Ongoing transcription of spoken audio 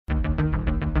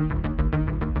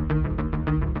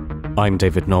I'm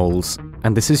David Knowles,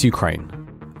 and this is Ukraine,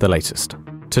 the latest.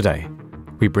 Today,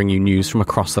 we bring you news from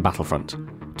across the battlefront,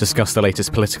 discuss the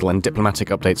latest political and diplomatic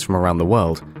updates from around the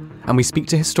world, and we speak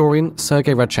to historian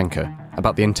Sergey Radchenko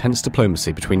about the intense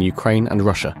diplomacy between Ukraine and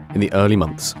Russia in the early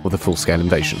months of the full-scale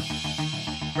invasion.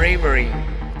 Bravery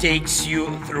takes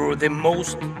you through the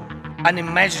most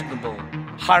unimaginable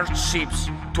hardships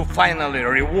to finally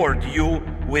reward you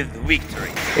with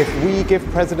victory. If we give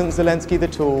President Zelensky the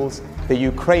tools, the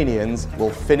Ukrainians will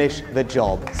finish the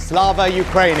job. Slava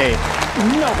Ukraini!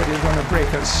 Nobody's going to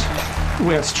break us.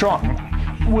 We're strong.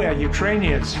 We're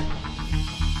Ukrainians.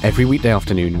 Every weekday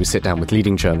afternoon, we sit down with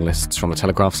leading journalists from the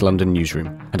Telegraph's London newsroom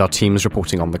and our teams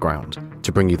reporting on the ground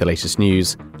to bring you the latest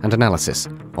news and analysis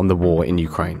on the war in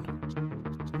Ukraine.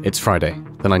 It's Friday,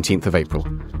 the 19th of April,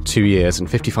 2 years and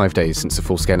 55 days since the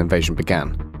full-scale invasion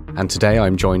began. And today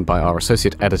I'm joined by our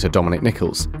associate editor Dominic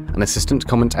Nicholls and assistant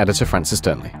comment editor Francis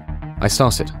Dearnley. I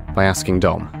started by asking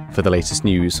Dom for the latest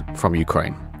news from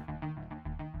Ukraine.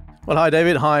 Well, hi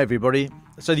David, hi everybody.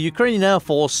 So the Ukrainian Air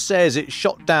Force says it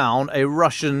shot down a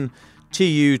Russian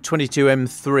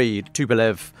Tu-22M3,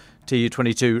 Tupolev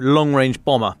Tu-22 long-range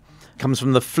bomber. Comes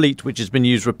from the fleet which has been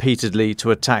used repeatedly to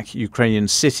attack Ukrainian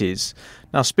cities.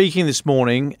 Now, speaking this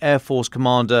morning, Air Force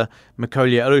Commander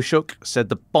Volodymyr Zelensky said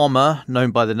the bomber,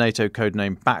 known by the NATO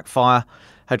codename Backfire,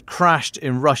 had crashed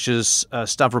in Russia's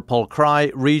Stavropol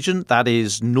Krai region, that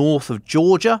is north of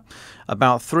Georgia,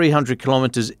 about 300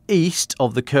 kilometers east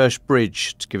of the Kerch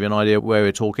Bridge, to give you an idea of where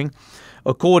we're talking.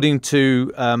 According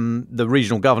to the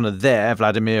regional governor there,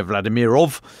 Vladimir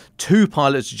Vladimirov, 2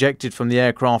 pilots ejected from the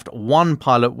aircraft. 1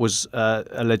 pilot was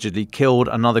allegedly killed,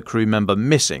 another crew member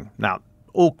missing. Now,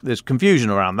 there's confusion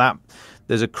around that.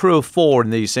 There's a crew of 4 in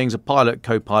these things, a pilot,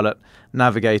 co-pilot,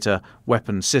 navigator,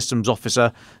 weapons systems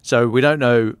officer. So we don't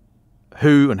know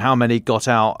who and how many got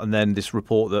out, and then this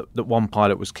report that 1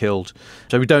 pilot was killed.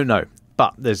 So we don't know.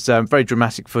 But there's very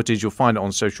dramatic footage, you'll find it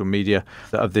on social media,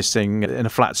 of this thing in a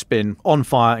flat spin, on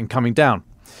fire and coming down.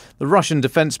 The Russian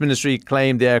Defense Ministry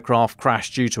claimed the aircraft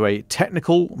crashed due to a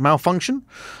technical malfunction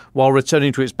while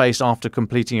returning to its base after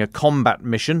completing a combat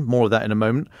mission. More of that in a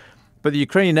moment. But the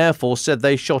Ukrainian Air Force said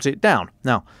they shot it down.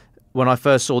 Now, when I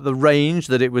first saw the range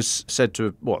that it was said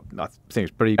to, I think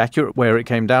it's pretty accurate where it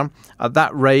came down. At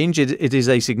that range, it is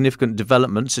a significant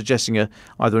development, suggesting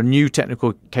either a new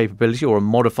technical capability or a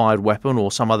modified weapon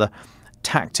or some other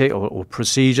tactic or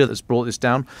procedure that's brought this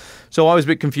down. So I was a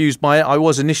bit confused by it. I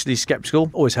was initially sceptical.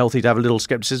 Always healthy to have a little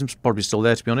scepticism. It's probably still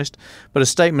there, to be honest. But a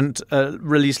statement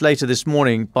released later this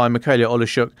morning by Volodymyr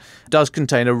Zelensky does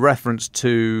contain a reference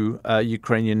to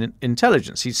Ukrainian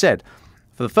intelligence. He said,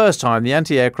 for the first time, the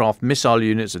anti-aircraft missile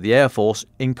units of the Air Force,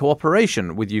 in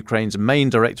cooperation with Ukraine's main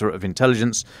Directorate of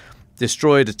Intelligence,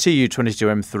 destroyed a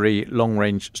Tu-22M3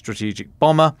 long-range strategic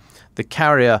bomber, the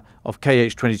carrier of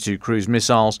Kh-22 cruise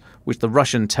missiles, which the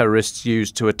Russian terrorists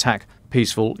used to attack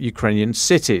peaceful Ukrainian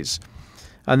cities.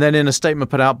 And then in a statement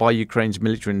put out by Ukraine's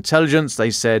military intelligence, they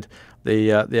said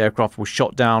the aircraft was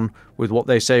shot down with what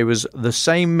they say was the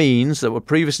same means that were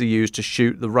previously used to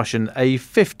shoot the Russian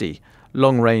A-50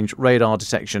 long-range radar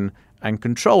detection and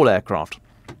control aircraft.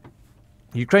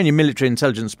 Ukrainian military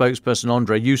intelligence spokesperson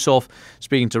Andrei Yusov,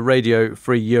 speaking to Radio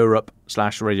Free Europe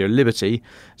 / Radio Liberty,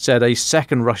 said a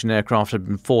second Russian aircraft had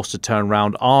been forced to turn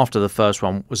around after the first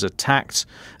one was attacked.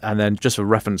 And then, just for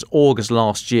reference, August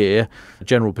last year,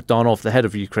 General Budanov, the head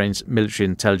of Ukraine's military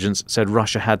intelligence, said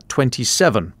Russia had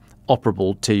 27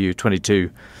 operable Tu-22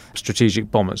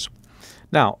 strategic bombers.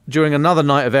 Now, during another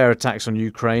night of air attacks on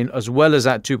Ukraine, as well as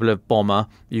that Tupolev bomber,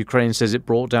 Ukraine says it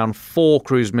brought down 4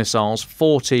 cruise missiles,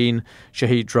 14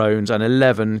 Shahed drones and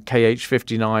 11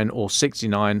 Kh-59 or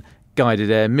 69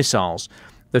 guided air missiles.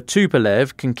 The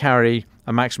Tupolev can carry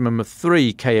a maximum of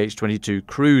 3 Kh-22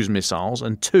 cruise missiles,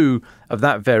 and 2 of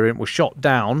that variant were shot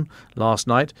down last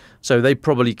night, so they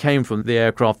probably came from the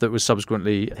aircraft that was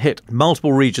subsequently hit.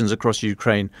 Multiple regions across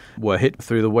Ukraine were hit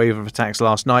through the wave of attacks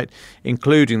last night,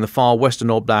 including the far western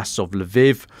oblasts of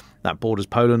Lviv, that borders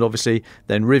Poland obviously,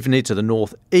 then Rivne to the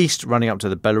northeast, running up to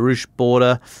the Belarus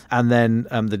border, and then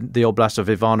the oblast of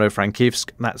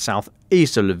Ivano-Frankivsk, that's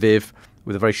southeast of Lviv,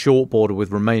 with a very short border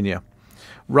with Romania.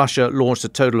 Russia launched a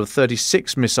total of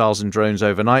 36 missiles and drones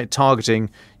overnight, targeting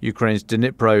Ukraine's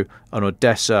Dnipro and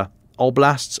Odessa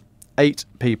oblasts. 8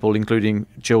 people, including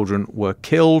children, were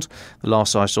killed. The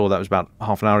last I saw, that was about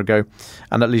half an hour ago,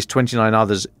 and at least 29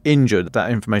 others injured.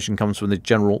 That information comes from the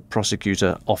General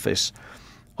Prosecutor Office.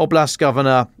 Oblast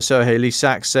Governor Serhiy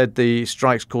Lysak said the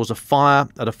strikes caused a fire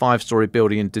at a 5-story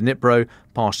building in Dnipro,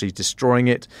 partially destroying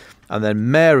it. And then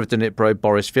Mayor of Dnipro,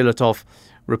 Boris Filatov,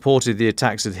 reported the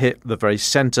attacks had hit the very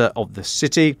centre of the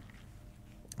city.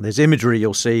 There's imagery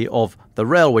you'll see of the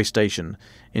railway station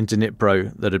in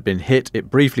Dnipro that had been hit. It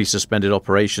briefly suspended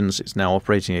operations. It's now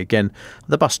operating again.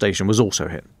 The bus station was also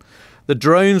hit. The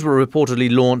drones were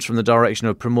reportedly launched from the direction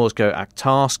of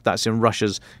Primorsko-Akhtarsk. That's in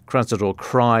Russia's Krasnodar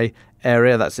Krai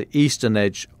area. That's the eastern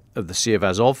edge of the Sea of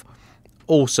Azov.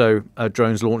 Also,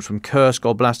 drones launched from Kursk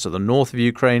Oblast to the north of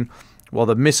Ukraine, while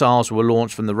the missiles were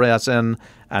launched from the Ryazan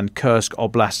and Kursk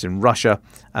Oblast in Russia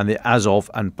and the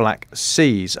Azov and Black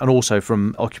Seas, and also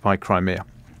from occupied Crimea.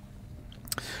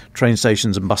 Train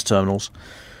stations and bus terminals.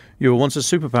 You were once a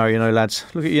superpower, you know, lads.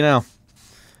 Look at you now.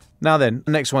 Now then,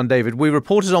 next one, David. We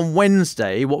reported on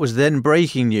Wednesday what was then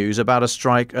breaking news about a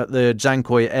strike at the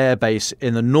Dzhankoy air base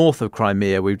in the north of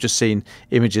Crimea. We've just seen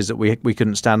images that we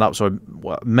couldn't stand up, so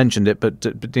I mentioned it, but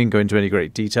didn't go into any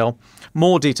great detail.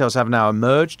 More details have now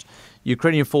emerged.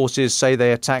 Ukrainian forces say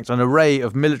they attacked an array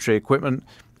of military equipment,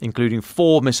 including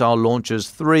 4 missile launchers,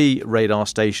 3 radar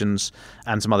stations,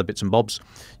 and some other bits and bobs.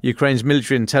 Ukraine's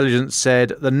military intelligence said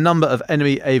the number of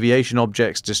enemy aviation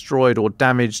objects destroyed or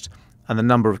damaged and the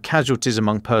number of casualties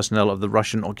among personnel of the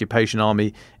Russian occupation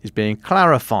army is being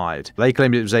clarified. They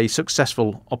claimed it was a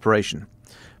successful operation.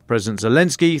 President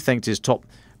Zelensky thanked his top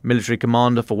military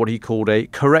commander for what he called a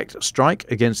correct strike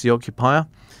against the occupier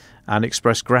and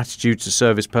expressed gratitude to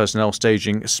service personnel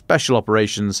staging special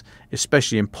operations,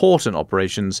 especially important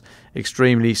operations,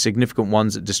 extremely significant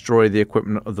ones that destroy the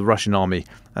equipment of the Russian army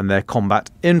and their combat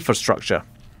infrastructure.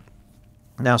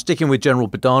 Now, sticking with General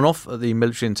Budanov at the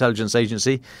Military Intelligence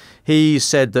Agency, he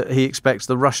said that he expects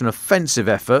the Russian offensive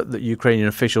effort that Ukrainian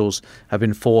officials have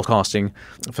been forecasting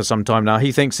for some time now.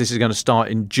 He thinks this is going to start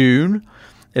in June.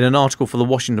 In an article for the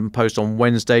Washington Post on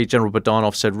Wednesday, General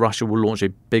Budanov said Russia will launch a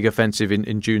big offensive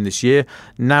in June this year,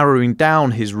 narrowing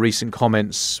down his recent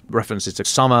comments, references to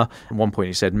summer. At one point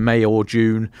he said May or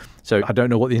June. So I don't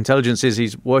know what the intelligence is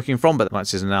he's working from, but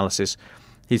that's his analysis.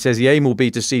 He says the aim will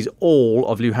be to seize all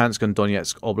of Luhansk and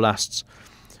Donetsk oblasts.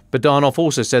 Budanov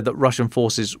also said that Russian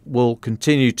forces will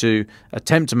continue to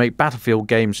attempt to make battlefield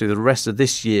gains through the rest of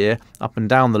this year, up and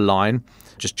down the line,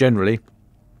 just generally,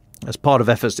 as part of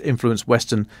efforts to influence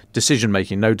Western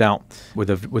decision-making, no doubt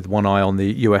with one eye on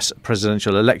the US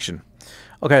presidential election.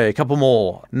 Okay, a couple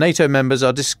more. NATO members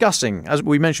are discussing, as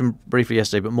we mentioned briefly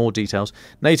yesterday, but more details.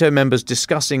 NATO members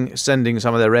discussing sending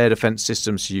some of their air defence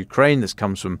systems to Ukraine. This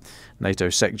comes from NATO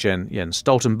SecGen Jens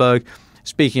Stoltenberg.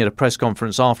 Speaking at a press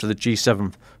conference after the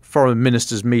G7 foreign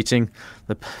ministers meeting,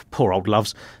 the poor old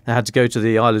loves, they had to go to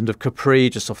the island of Capri,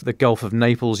 just off the Gulf of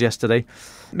Naples yesterday.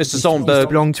 Mr. Stoltenberg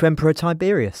belonged to Emperor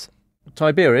Tiberius.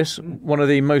 Tiberius, one of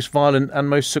the most violent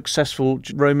and most successful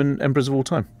Roman emperors of all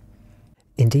time.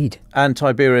 Indeed. And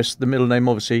Tiberius, the middle name,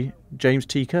 obviously, James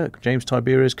T. Kirk. James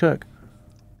Tiberius Kirk.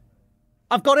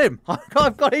 I've got him.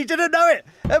 He didn't know it.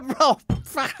 Oh,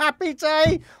 happy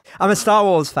day. I'm a Star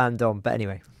Wars fan, Dom, but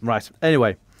anyway. Right.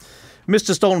 Anyway,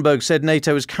 Mr. Stoltenberg said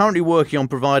NATO is currently working on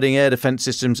providing air defence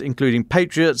systems, including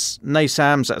Patriots,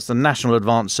 NASAMS, that's the National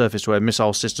Advanced Surface-to-Air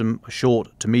Missile System, a short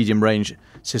to medium-range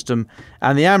system,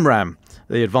 and the AMRAAM,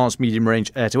 the Advanced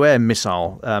Medium-Range Air-to-Air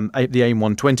Missile, the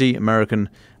AIM-120, American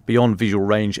Beyond Visual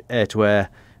Range Air-to-Air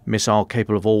Missile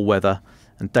capable of all-weather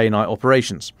and day-night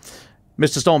operations.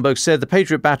 Mr. Stoltenberg said the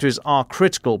Patriot batteries are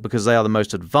critical because they are the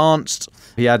most advanced.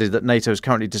 He added that NATO is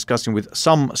currently discussing with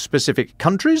some specific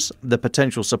countries the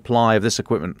potential supply of this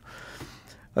equipment.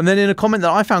 And then in a comment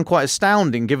that I found quite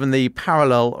astounding, given the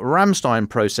parallel Ramstein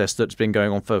process that's been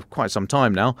going on for quite some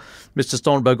time now, Mr.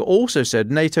 Stoltenberg also said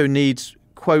NATO needs,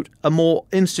 quote, a more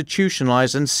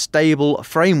institutionalised and stable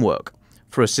framework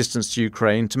for assistance to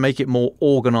Ukraine to make it more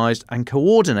organised and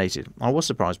coordinated. I was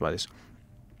surprised by this.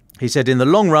 He said, in the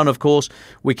long run, of course,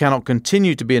 we cannot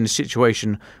continue to be in a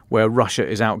situation where Russia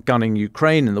is outgunning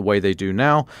Ukraine in the way they do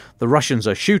now. The Russians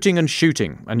are shooting,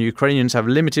 and Ukrainians have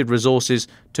limited resources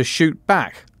to shoot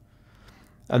back.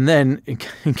 And then, in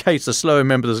case the slower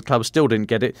members of the club still didn't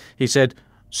get it, he said,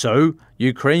 so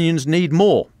Ukrainians need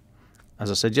more.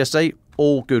 As I said yesterday,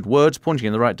 all good words pointing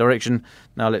in the right direction.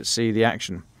 Now let's see the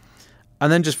action.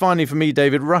 And then just finally for me,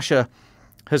 David, Russia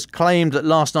has claimed that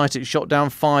last night it shot down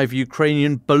 5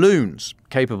 Ukrainian balloons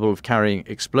capable of carrying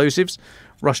explosives.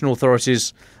 Russian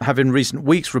authorities have in recent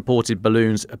weeks reported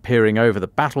balloons appearing over the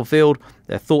battlefield.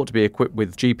 They're thought to be equipped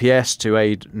with GPS to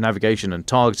aid navigation and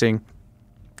targeting,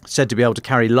 said to be able to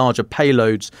carry larger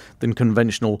payloads than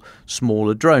conventional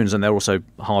smaller drones, and they're also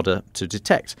harder to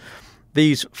detect.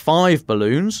 These 5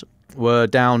 balloons were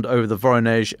downed over the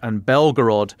Voronezh and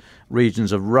Belgorod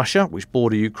regions of Russia, which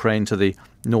border Ukraine to the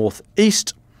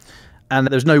northeast. And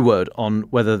there's no word on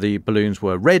whether the balloons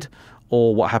were red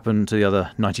or what happened to the other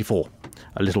 94.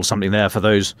 a little something there for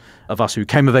those of us who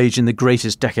came of age in the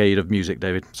greatest decade of music,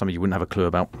 David. Something you wouldn't have a clue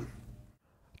about.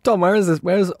 Dom, where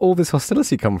has all this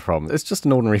hostility come from? It's just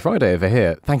an ordinary Friday over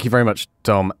here. Thank you very much,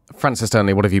 Dom. Francis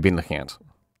Dearnley, what have you been looking at?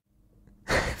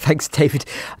 Thanks, David.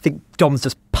 I think Dom's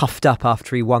just puffed up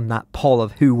after he won that poll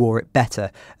of who wore it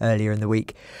better earlier in the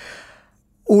week.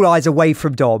 All eyes away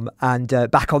from Dom and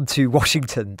back onto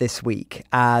Washington this week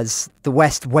as the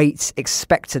West waits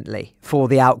expectantly for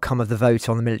the outcome of the vote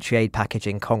on the military aid package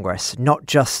in Congress. Not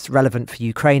just relevant for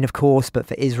Ukraine, of course, but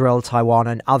for Israel, Taiwan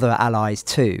and other allies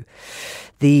too.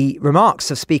 The remarks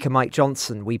of Speaker Mike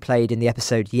Johnson we played in the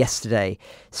episode yesterday,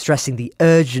 stressing the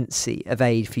urgency of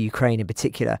aid for Ukraine in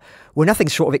particular, were nothing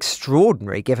short of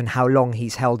extraordinary given how long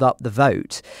he's held up the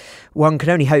vote. One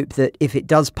can only hope that if it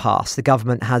does pass, the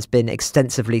government has been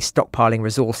extensively stockpiling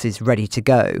resources ready to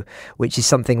go, which is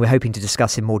something we're hoping to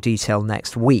discuss in more detail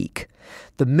next week.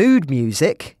 The mood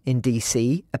music in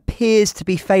DC appears to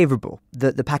be favourable,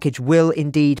 that the package will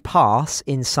indeed pass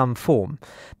in some form,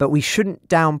 but we shouldn't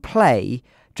downplay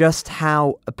just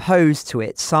how opposed to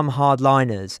it some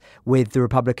hardliners with the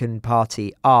Republican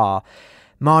Party are.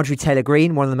 Marjorie Taylor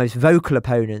Greene, one of the most vocal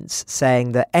opponents,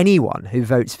 saying that anyone who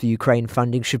votes for Ukraine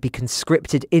funding should be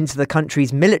conscripted into the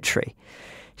country's military.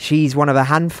 She's one of a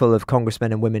handful of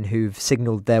congressmen and women who've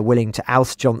signalled they're willing to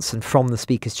oust Johnson from the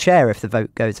Speaker's chair if the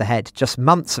vote goes ahead, just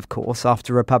months, of course,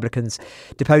 after Republicans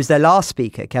deposed their last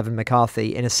Speaker, Kevin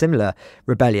McCarthy, in a similar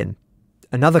rebellion.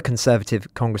 Another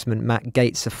Conservative Congressman, Matt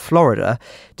Gaetz of Florida,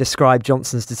 described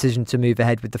Johnson's decision to move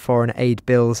ahead with the foreign aid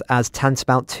bills as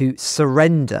tantamount to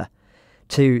surrender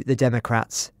to the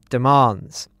Democrats'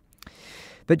 demands.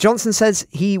 But Johnson says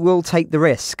he will take the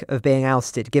risk of being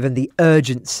ousted given the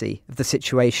urgency of the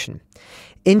situation.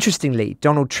 Interestingly,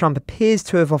 Donald Trump appears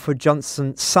to have offered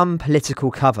Johnson some political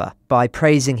cover by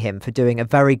praising him for doing a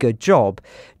very good job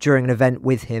during an event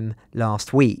with him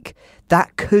last week.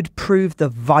 That could prove the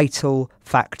vital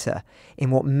factor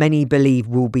in what many believe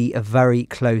will be a very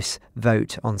close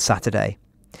vote on Saturday.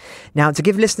 Now, to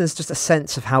give listeners just a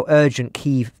sense of how urgent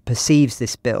Kyiv perceives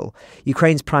this bill,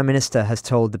 Ukraine's Prime Minister has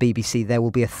told the BBC there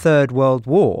will be a third world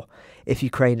war if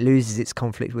Ukraine loses its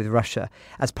conflict with Russia,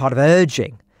 as part of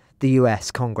urging the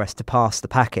US Congress to pass the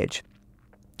package.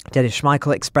 Dennis Schmidt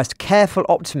expressed careful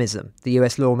optimism the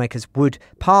US lawmakers would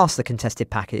pass the contested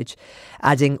package,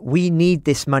 adding, "We need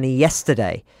this money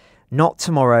yesterday, not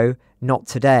tomorrow, not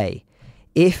today.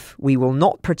 If we will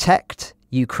not protect,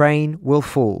 Ukraine will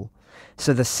fall.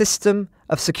 So the system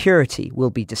of security will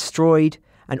be destroyed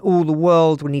and all the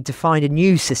world will need to find a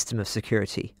new system of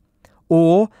security.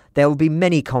 Or there will be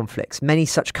many conflicts, many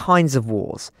such kinds of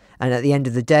wars, and at the end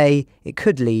of the day, it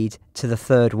could lead to the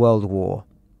Third World War."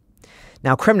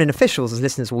 Now, Kremlin officials, as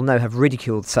listeners will know, have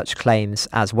ridiculed such claims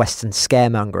as Western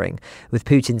scaremongering, with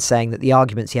Putin saying that the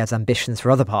arguments he has ambitions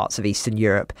for other parts of Eastern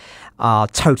Europe are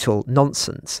total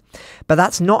nonsense. But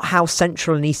that's not how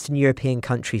Central and Eastern European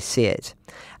countries see it.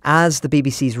 As the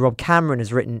BBC's Rob Cameron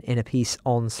has written in a piece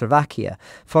on Slovakia,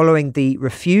 following the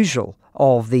refusal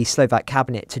of the Slovak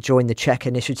cabinet to join the Czech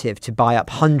initiative to buy up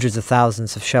hundreds of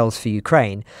thousands of shells for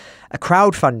Ukraine, a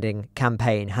crowdfunding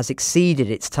campaign has exceeded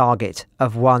its target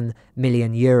of €1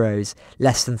 million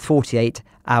less than 48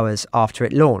 hours after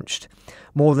it launched.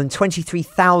 More than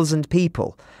 23,000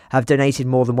 people have donated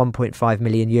more than €1.5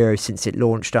 million since it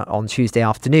launched on Tuesday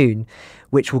afternoon,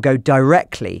 which will go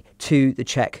directly to the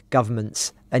Czech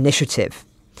government's initiative.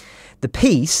 The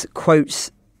piece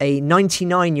quotes a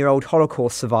 99-year-old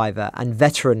Holocaust survivor and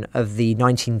veteran of the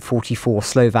 1944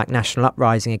 Slovak national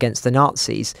uprising against the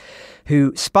Nazis,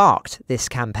 who sparked this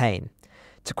campaign.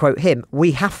 To quote him,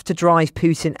 "We have to drive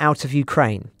Putin out of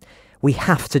Ukraine. We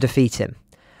have to defeat him.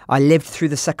 I lived through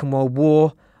the Second World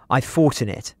War. I fought in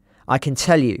it. I can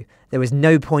tell you there was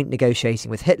no point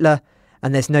negotiating with Hitler,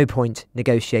 and there's no point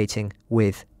negotiating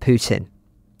with Putin."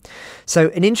 So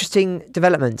an interesting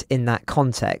development in that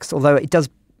context, although it does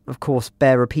of course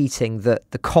bear repeating that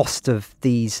the cost of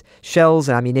these shells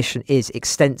and ammunition is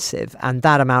extensive, and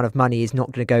that amount of money is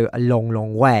not going to go a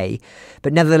long way.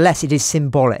 But nevertheless, it is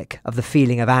symbolic of the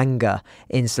feeling of anger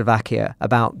in Slovakia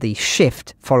about the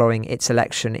shift following its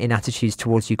election in attitudes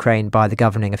towards Ukraine by the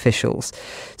governing officials.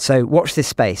 So watch this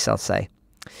space, I'll say.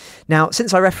 Now,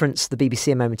 since I referenced the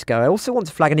BBC a moment ago, I also want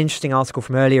to flag an interesting article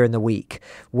from earlier in the week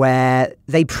where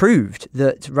they proved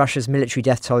that Russia's military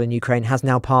death toll in Ukraine has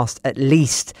now passed at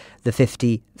least the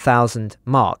 50,000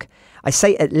 mark. I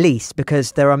say at least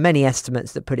because there are many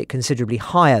estimates that put it considerably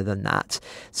higher than that.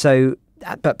 So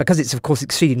But because it's, of course,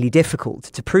 exceedingly difficult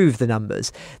to prove the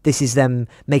numbers, this is them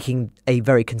making a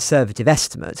very conservative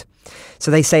estimate.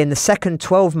 So they say in the second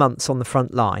 12 months on the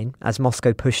front line, as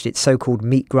Moscow pushed its so-called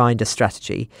meat grinder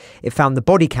strategy, it found the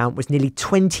body count was nearly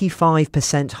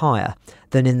 25% higher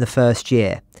than in the first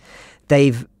year.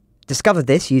 They've discovered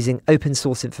this using open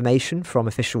source information from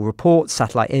official reports,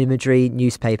 satellite imagery,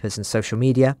 newspapers and social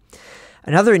media.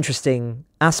 Another interesting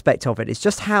aspect of it is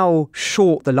just how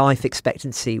short the life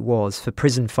expectancy was for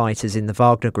prison fighters in the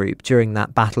Wagner group during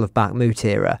that Battle of Bakhmut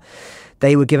era.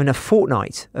 They were given a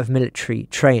fortnight of military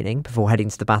training before heading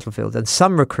to the battlefield, and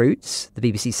some recruits, the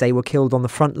BBC say, were killed on the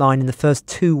front line in the first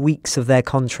 2 weeks of their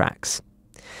contracts.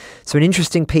 So an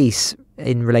interesting piece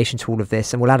in relation to all of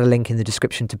this, and we'll add a link in the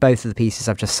description to both of the pieces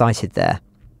I've just cited there.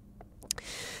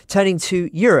 Turning to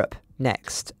Europe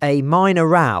next, a minor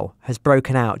row has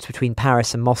broken out between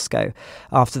Paris and Moscow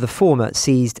after the former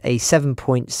seized a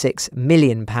 £7.6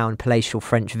 million palatial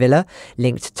French villa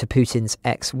linked to Putin's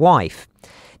ex-wife.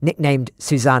 Nicknamed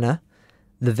Susanna,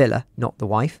 the villa, not the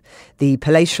wife, the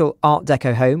palatial Art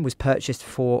Deco home was purchased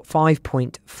for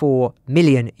 €5.4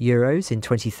 million in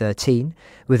 2013,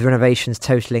 with renovations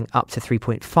totalling up to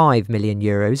 €3.5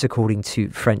 million, according to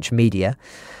French media.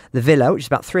 The villa, which is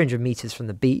about 300 metres from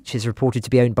the beach, is reported to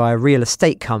be owned by a real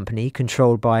estate company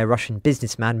controlled by a Russian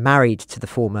businessman married to the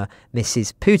former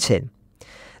Mrs. Putin.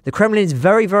 The Kremlin is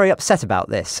very, very upset about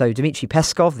this. So Dmitry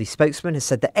Peskov, the spokesman, has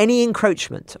said that any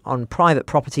encroachment on private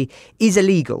property is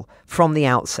illegal from the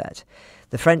outset.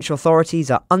 The French authorities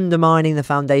are undermining the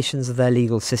foundations of their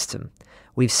legal system.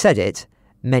 We've said it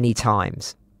many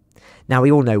times. Now,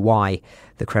 we all know why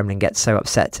the Kremlin gets so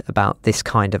upset about this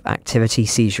kind of activity,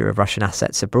 seizure of Russian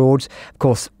assets abroad. Of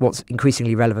course, what's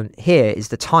increasingly relevant here is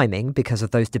the timing, because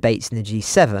of those debates in the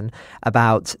G7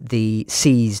 about the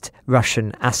seized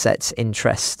Russian assets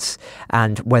interests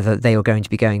and whether they are going to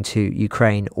be going to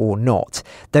Ukraine or not.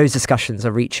 Those discussions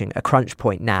are reaching a crunch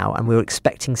point now, and we're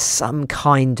expecting some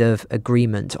kind of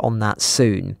agreement on that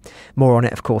soon. More on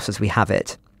it, of course, as we have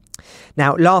it.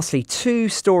 Now, lastly, two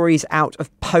stories out of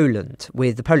Poland,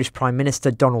 with the Polish Prime Minister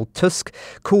Donald Tusk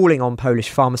calling on Polish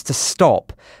farmers to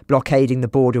stop blockading the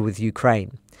border with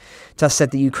Ukraine. Tusk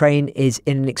said that Ukraine is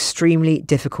in an extremely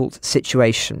difficult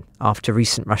situation after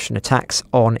recent Russian attacks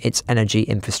on its energy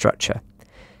infrastructure.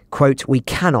 Quote, "We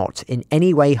cannot in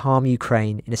any way harm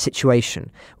Ukraine in a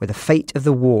situation where the fate of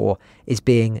the war is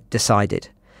being decided.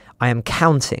 I am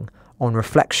counting on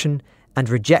reflection and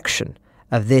rejection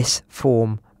of this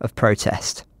form of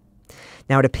protest."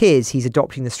 Now, it appears he's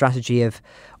adopting the strategy of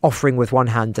offering with one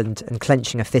hand and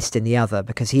clenching a fist in the other,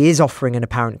 because he is offering an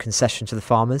apparent concession to the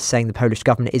farmers, saying the Polish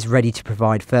government is ready to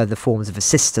provide further forms of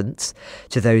assistance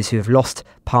to those who have lost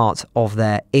part of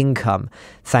their income,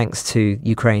 thanks to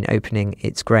Ukraine opening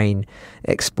its grain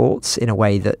exports in a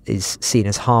way that is seen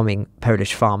as harming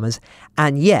Polish farmers.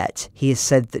 And yet, he has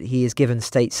said that he has given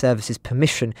state services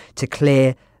permission to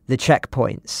clear the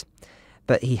checkpoints.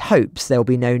 But he hopes there will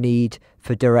be no need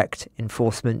for direct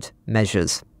enforcement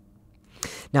measures.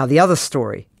 Now, the other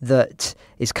story that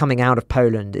is coming out of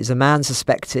Poland is a man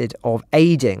suspected of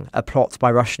aiding a plot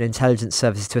by Russian intelligence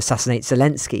services to assassinate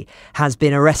Zelensky has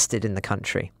been arrested in the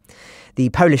country. The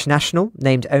Polish national,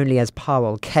 named only as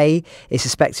Paweł K., is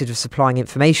suspected of supplying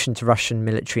information to Russian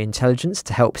military intelligence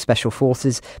to help special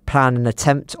forces plan an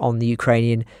attempt on the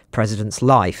Ukrainian president's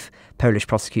life, Polish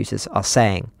prosecutors are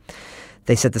saying.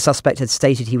 They said the suspect had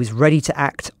stated he was ready to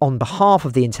act on behalf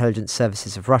of the intelligence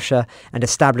services of Russia and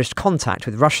established contact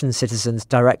with Russian citizens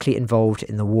directly involved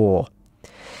in the war.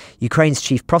 Ukraine's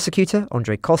chief prosecutor,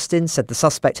 Andrei Kostin, said the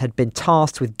suspect had been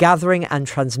tasked with gathering and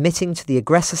transmitting to the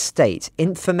aggressor state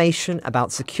information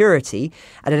about security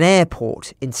at an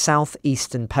airport in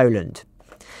southeastern Poland.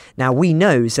 Now, we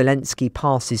know Zelensky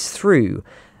passes through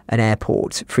an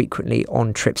airport frequently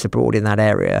on trips abroad in that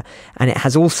area, and it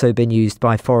has also been used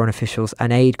by foreign officials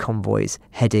and aid convoys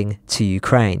heading to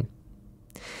Ukraine.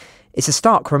 It's a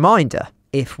stark reminder,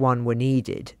 if one were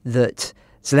needed, that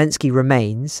Zelensky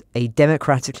remains a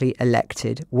democratically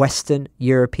elected Western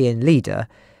European leader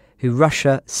who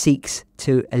Russia seeks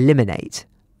to eliminate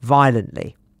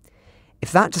violently.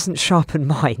 If that doesn't sharpen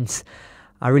minds,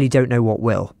 I really don't know what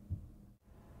will.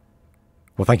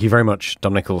 Well, thank you very much,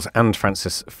 Dom Nicholls and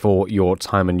Francis, for your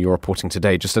time and your reporting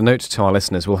today. Just a note to our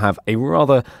listeners, we'll have a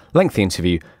rather lengthy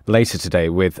interview later today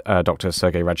with Dr.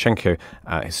 Sergey Radchenko,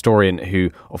 a historian who,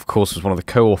 of course, was one of the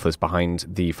co-authors behind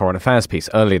the Foreign Affairs piece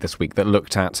earlier this week that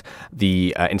looked at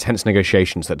the intense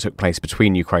negotiations that took place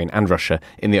between Ukraine and Russia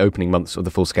in the opening months of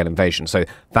the full-scale invasion. So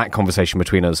that conversation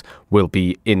between us will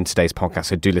be in today's podcast,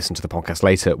 so do listen to the podcast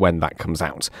later when that comes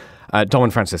out. Dom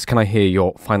and Francis, can I hear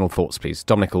your final thoughts, please?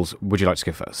 Dom Nicholls, would you like to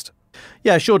to go first.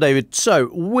 Yeah, sure, David. So,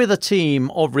 with a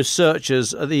team of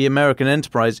researchers at the American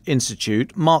Enterprise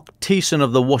Institute, Mark Thiessen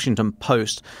of the Washington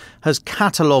Post has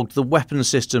catalogued the weapon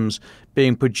systems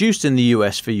being produced in the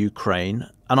US for Ukraine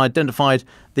and identified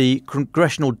the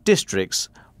congressional districts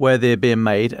where they're being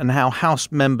made and how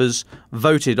House members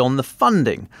voted on the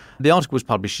funding. The article was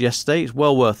published yesterday. It's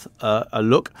well worth a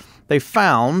look. They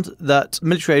found that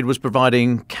military aid was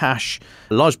providing cash,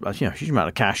 a huge amount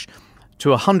of cash, to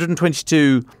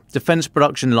 122 defence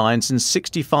production lines in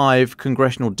 65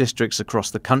 congressional districts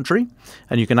across the country.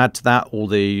 And you can add to that all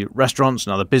the restaurants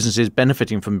and other businesses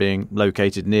benefiting from being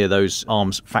located near those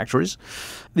arms factories.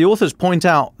 The authors point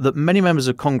out that many members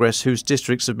of Congress whose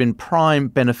districts have been prime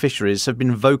beneficiaries have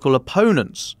been vocal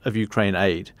opponents of Ukraine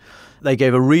aid. They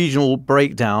gave a regional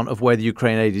breakdown of where the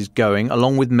Ukraine aid is going,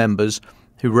 along with members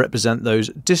who represent those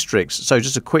districts. So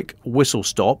just a quick whistle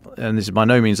stop, and this is by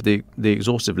no means the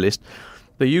exhaustive list.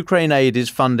 The Ukraine aid is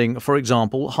funding, for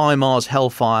example, HIMARS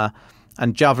Hellfire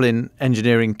and Javelin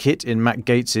engineering kit in Matt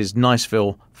Gates's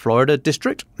Niceville, Florida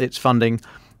district. It's funding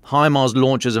HIMARS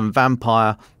launchers and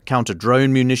Vampire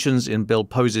counter-drone munitions in Bill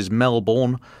Pose's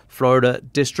Melbourne, Florida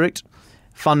district.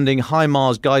 Funding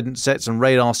HIMARS guidance sets and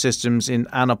radar systems in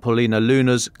Anna Paulina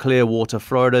Luna's Clearwater,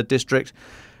 Florida district.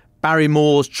 Barry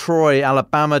Moore's Troy,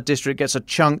 Alabama district gets a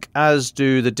chunk, as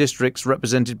do the districts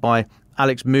represented by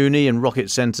Alex Mooney in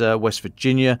Rocket Center, West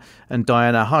Virginia, and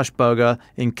Diana Harshberger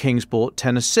in Kingsport,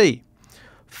 Tennessee.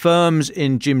 Firms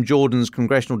in Jim Jordan's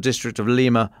congressional district of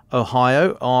Lima,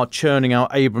 Ohio, are churning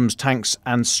out Abrams tanks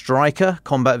and Stryker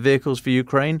combat vehicles for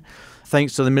Ukraine,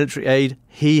 thanks to the military aid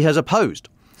he has opposed.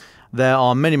 There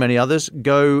are many, many others.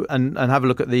 Go and have a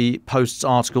look at the Post's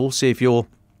article, see if your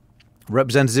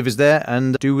representative is there,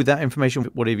 and do with that information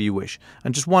whatever you wish.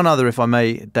 And just one other, if I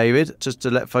may, David, just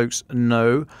to let folks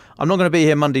know, I'm not going to be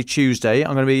here Monday, Tuesday.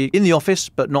 I'm going to be in the office,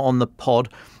 but not on the pod.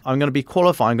 I'm going to be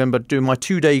qualifying. I'm going to be doing my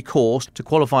 2-day course to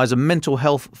qualify as a mental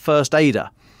health first aider.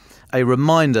 A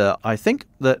reminder, I think,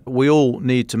 that we all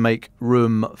need to make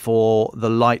room for the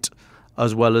light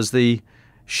as well as the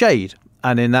shade.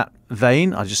 And in that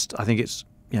vein, I think it's,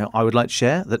 I would like to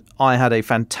share that I had a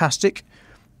fantastic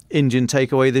Indian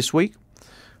takeaway this week.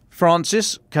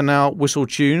 Francis can now whistle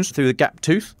tunes through the gap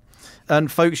tooth.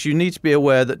 And folks, you need to be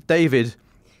aware that David,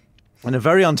 in a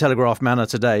very untelegraphed manner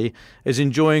today, is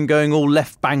enjoying going all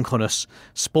left bank on us,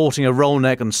 sporting a roll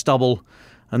neck and stubble,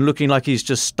 and looking like he's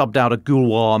just stubbed out a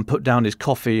gouloir and put down his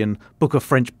coffee and book of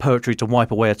French poetry to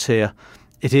wipe away a tear.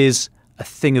 It is a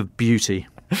thing of beauty.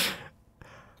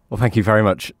 Well, thank you very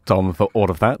much, Dom, for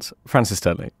all of that. Francis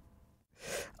Dearnley.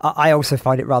 I also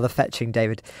find it rather fetching,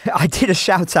 David. I did a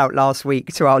shout out last week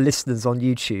to our listeners on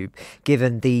YouTube,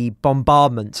 given the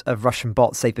bombardment of Russian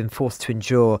bots they've been forced to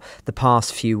endure the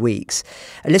past few weeks.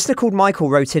 A listener called Michael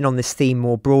wrote in on this theme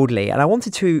more broadly, and I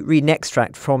wanted to read an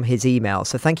extract from his email.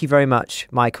 So thank you very much,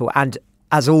 Michael. And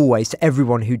as always, to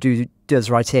everyone who does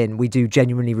write in, we do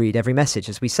genuinely read every message,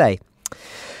 as we say.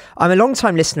 I'm a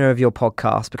long-time listener of your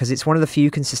podcast because it's one of the few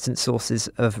consistent sources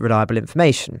of reliable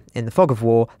information. In the fog of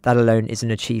war, that alone is an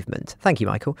achievement. Thank you,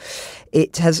 Michael.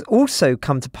 It has also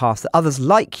come to pass that others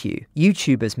like you,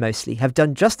 YouTubers mostly, have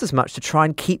done just as much to try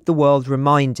and keep the world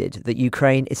reminded that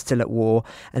Ukraine is still at war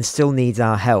and still needs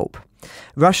our help.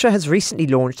 Russia has recently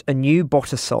launched a new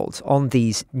bot assault on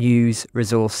these news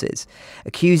resources,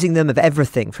 accusing them of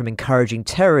everything from encouraging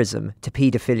terrorism to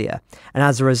paedophilia, and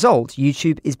as a result,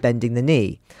 YouTube is bending the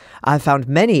knee. I found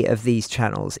many of these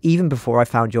channels even before I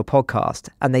found your podcast,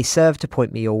 and they serve to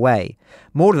point me your way.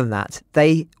 More than that,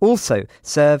 they also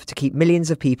serve to keep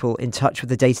millions of people in touch with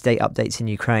the day-to-day updates in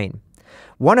Ukraine.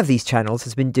 One of these channels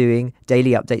has been doing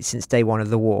daily updates since day one of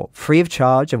the war, free of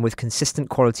charge and with consistent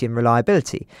quality and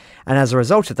reliability, and as a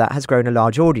result of that has grown a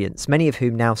large audience, many of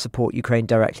whom now support Ukraine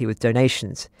directly with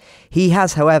donations. He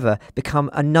has, however, become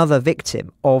another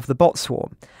victim of the bot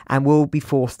swarm and will be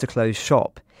forced to close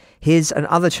shop. His and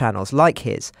other channels like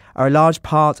his are a large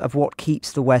part of what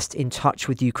keeps the West in touch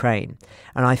with Ukraine,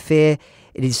 and I fear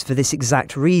it is for this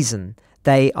exact reason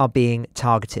they are being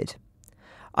targeted.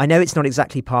 I know it's not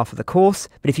exactly par for the course,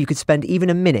 but if you could spend even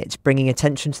a minute bringing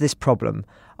attention to this problem,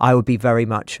 I would be very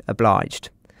much obliged.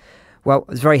 Well,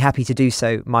 I was very happy to do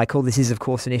so, Michael. This is, of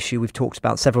course, an issue we've talked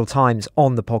about several times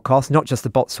on the podcast, not just the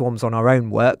bot swarms on our own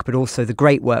work, but also the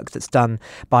great work that's done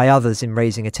by others in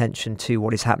raising attention to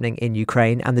what is happening in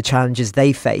Ukraine and the challenges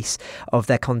they face of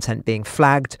their content being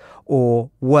flagged or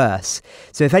worse.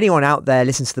 So if anyone out there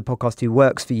listens to the podcast who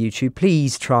works for YouTube,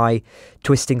 please try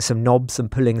twisting some knobs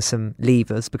and pulling some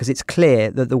levers, because it's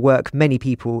clear that the work many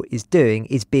people is doing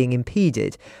is being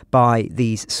impeded by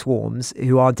these swarms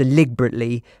who are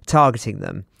deliberately targeting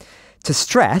them. To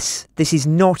stress, this is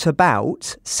not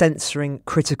about censoring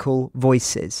critical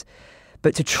voices,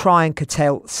 but to try and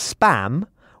curtail spam,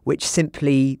 which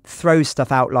simply throws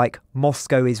stuff out like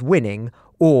Moscow is winning,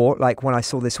 or like when I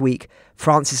saw this week,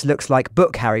 Francis looks like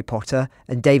book Harry Potter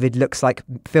and David looks like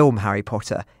film Harry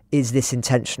Potter. Is this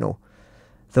intentional?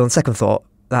 Though on second thought,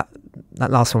 that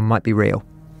last one might be real.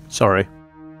 Sorry.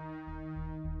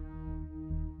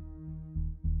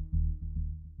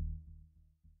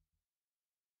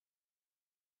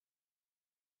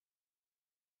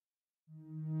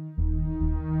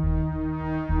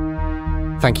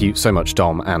 Thank you so much,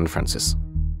 Dom and Francis.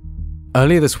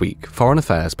 Earlier this week, Foreign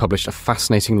Affairs published a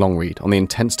fascinating long read on the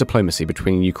intense diplomacy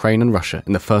between Ukraine and Russia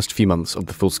in the first few months of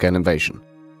the full-scale invasion.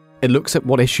 It looks at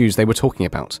what issues they were talking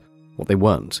about, what they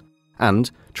weren't,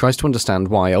 and tries to understand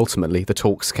why ultimately the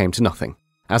talks came to nothing.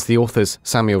 As the authors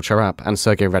Samuel Charap and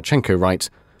Sergey Radchenko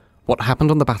write, what happened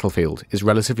on the battlefield is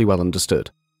relatively well understood.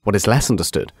 What is less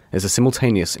understood is a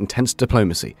simultaneous intense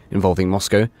diplomacy involving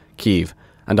Moscow, Kyiv,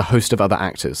 and a host of other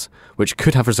actors, which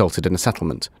could have resulted in a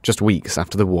settlement just weeks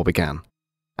after the war began.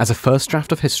 As a first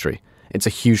draft of history, it's a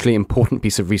hugely important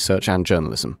piece of research and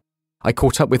journalism. I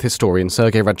caught up with historian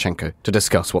Sergey Radchenko to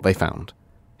discuss what they found.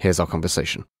 Here's our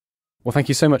conversation. Well, thank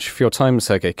you so much for your time,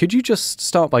 Sergey. Could you just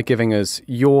start by giving us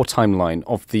your timeline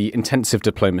of the intensive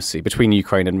diplomacy between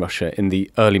Ukraine and Russia in the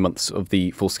early months of the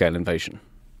full-scale invasion?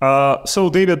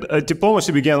 So, David,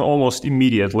 diplomacy began almost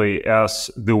immediately as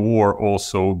the war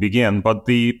also began. But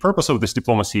the purpose of this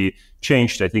diplomacy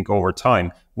changed, I think, over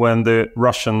time. When the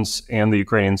Russians and the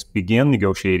Ukrainians began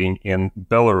negotiating in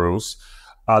Belarus,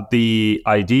 the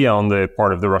idea on the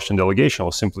part of the Russian delegation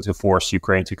was simply to force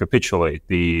Ukraine to capitulate.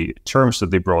 The terms that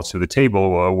they brought to the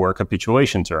table were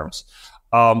capitulation terms.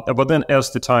 But then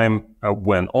as the time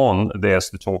went on, as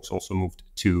the talks also moved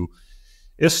to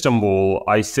Istanbul,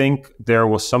 I think there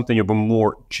was something of a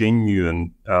more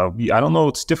genuine, I don't know,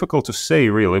 it's difficult to say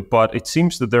really, but it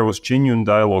seems that there was genuine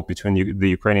dialogue between the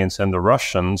Ukrainians and the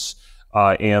Russians,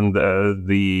 and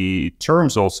the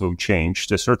terms also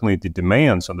changed. Certainly the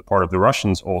demands on the part of the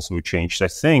Russians also changed. I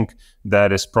think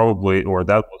that is probably, or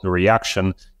that was a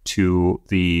reaction to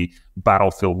the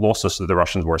battlefield losses that the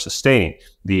Russians were sustaining.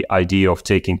 The idea of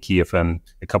taking Kiev in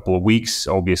a couple of weeks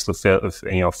obviously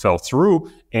fell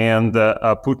through, and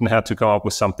Putin had to come up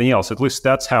with something else. At least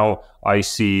that's how I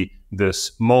see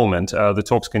this moment. The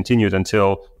talks continued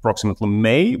until approximately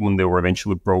May, when they were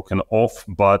eventually broken off.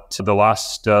 But the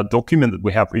last document that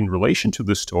we have in relation to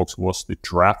these talks was the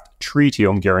draft treaty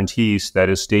on guarantees that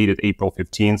is dated April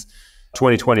 15th,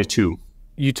 2022.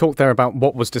 You talked there about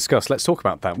what was discussed. Let's talk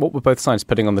about that. What were both sides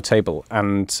putting on the table?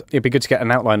 And it'd be good to get an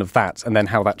outline of that and then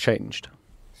how that changed.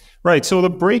 Right. So the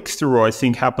breakthrough, I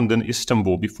think, happened in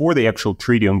Istanbul before the actual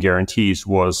treaty on guarantees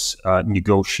was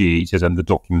negotiated and the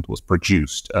document was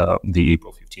produced, the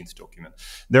April 15th document.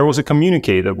 There was a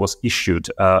communique that was issued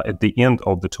at the end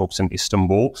of the talks in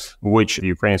Istanbul, which the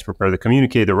Ukrainians prepared the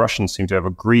communique. The Russians seem to have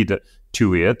agreed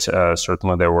to it.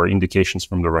 Certainly, there were indications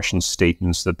from the Russian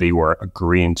statements that they were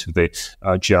agreeing to the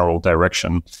general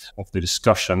direction of the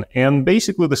discussion. And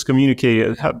basically, this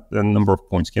communique had a number of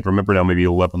points. Can't remember now, maybe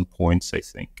 11 points, I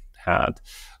think. Had,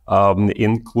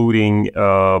 including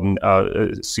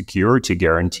security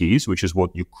guarantees, which is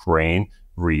what Ukraine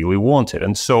really wanted.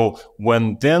 And so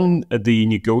when then the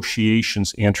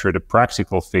negotiations entered a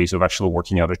practical phase of actually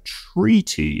working out a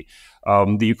treaty,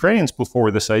 the Ukrainians put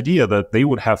forward this idea that they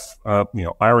would have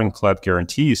ironclad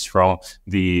guarantees from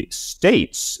the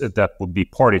states that would be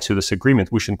party to this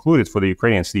agreement, which included for the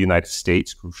Ukrainians the United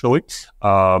States, crucially,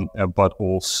 but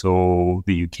also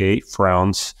the UK,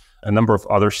 France, a number of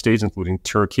other states, including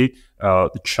Turkey,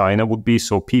 China would be,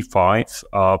 so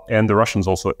P5, and the Russians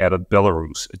also added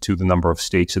Belarus to the number of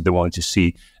states that they wanted to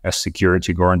see as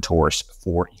security guarantors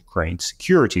for Ukraine's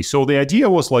security. So the idea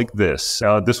was like this.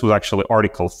 This was actually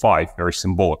Article 5, very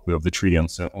symbolically, of the Treaty on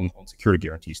Security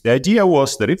Guarantees. The idea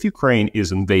was that if Ukraine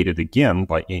is invaded again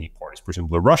by any parties,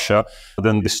 presumably Russia,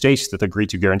 then the states that agree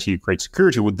to guarantee Ukraine's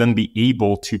security would then be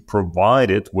able to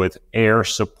provide it with air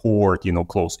support,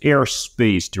 close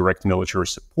airspace, direct military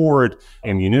support,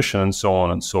 ammunition, and so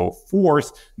on and so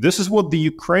forth. This is what the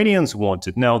Ukrainians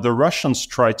wanted. Now, the Russians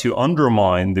tried to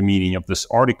undermine the meaning of this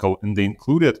article, and they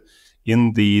included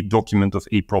in the document of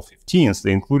April 15th,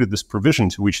 they included this provision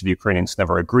to which the Ukrainians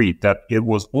never agreed, that it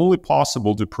was only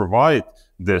possible to provide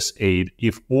this aid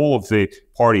if all of the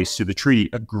parties to the treaty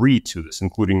agreed to this,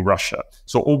 including Russia.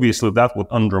 So obviously that would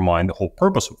undermine the whole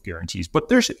purpose of guarantees. But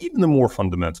there's even a more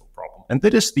fundamental problem, and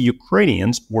that is the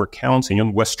Ukrainians were counting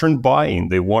on Western buy-in.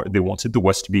 They wanted the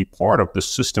West to be part of the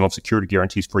system of security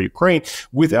guarantees for Ukraine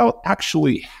without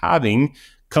actually having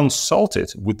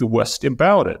consulted with the West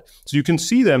about it. So you can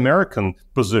see the American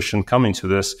position coming to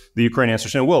this. The Ukrainians are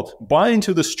saying, well, buy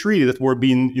into this treaty that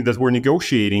we're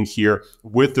negotiating here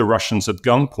with the Russians at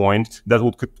gunpoint that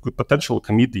could potentially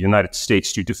commit the United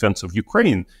States to defense of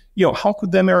Ukraine. How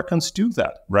could the Americans do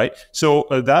that, right? So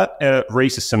that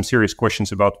raises some serious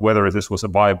questions about whether this was a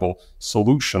viable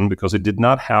solution, because it did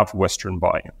not have Western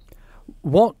buy-in.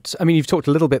 You've talked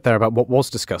a little bit there about what was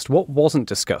discussed. What wasn't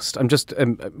discussed? I'm just,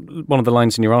 one of the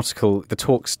lines in your article, the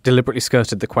talks deliberately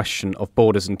skirted the question of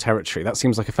borders and territory. That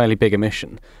seems like a fairly big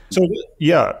omission. So,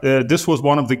 this was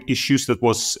one of the issues that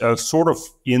was sort of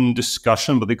in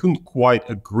discussion, but they couldn't quite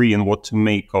agree on what to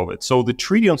make of it. So the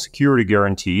Treaty on Security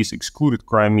Guarantees excluded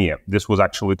Crimea. This was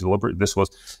actually deliberate. This was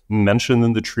mentioned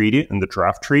in the treaty, in the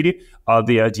draft treaty.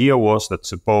 The idea was that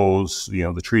suppose,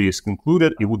 the treaty is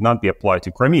concluded, it would not be applied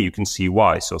to Crimea. You can see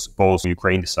why. So suppose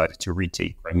Ukraine decided to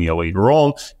retake Crimea later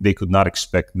on, they could not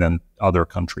expect then other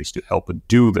countries to help it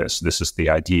do this. This is the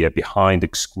idea behind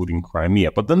excluding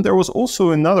Crimea. But then there was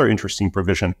also another interesting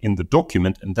provision in the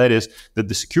document, and that is that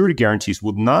the security guarantees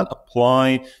would not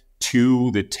apply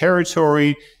to the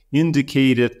territory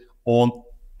indicated on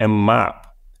a map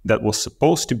that was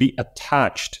supposed to be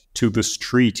attached to this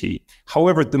treaty.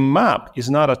 However, the map is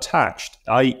not attached,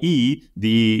 i.e.,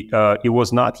 it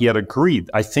was not yet agreed.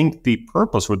 I think the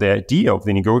purpose or the idea of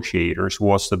the negotiators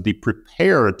was that they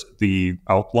prepared the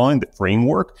outline, the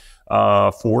framework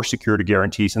for security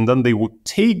guarantees, and then they would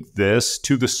take this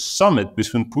to the summit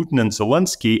between Putin and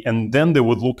Zelensky, and then they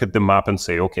would look at the map and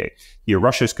say, okay, here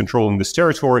Russia is controlling this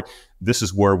territory, this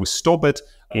is where we stop it,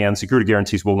 and security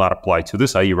guarantees will not apply to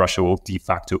this, i.e. Russia will de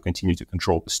facto continue to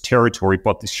control this territory,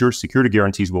 but the security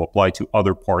guarantees will apply to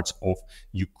other parts of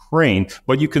Ukraine.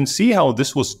 But you can see how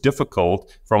this was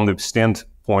difficult from the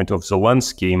standpoint of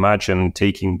Zelensky. Imagine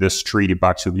taking this treaty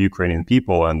back to the Ukrainian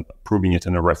people and approving it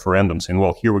in a referendum, saying,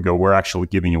 well, here we go, we're actually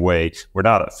giving away, we're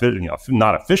not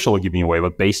officially giving away,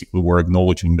 but basically we're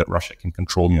acknowledging that Russia can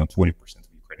control 20%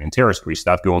 territory. Is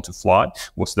that going to fly?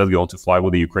 What's that going to fly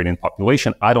with the Ukrainian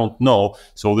population? I don't know.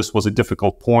 So this was a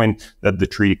difficult point that the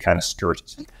treaty kind of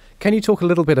skirted. Can you talk a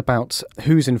little bit about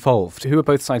who's involved? Who are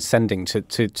both sides sending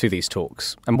to these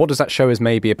talks? And what does that show us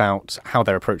maybe about how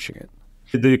they're approaching it?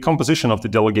 The composition of the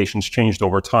delegations changed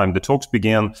over time. The talks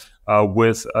began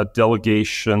with a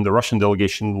delegation, the Russian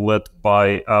delegation led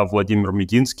by Volodymyr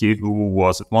Medinsky, who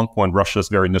was at one point Russia's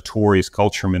very notorious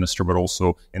culture minister, but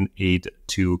also an aide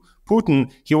to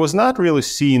Putin. He was not really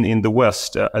seen in the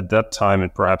West at that time,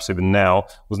 and perhaps even now,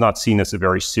 was not seen as a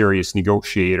very serious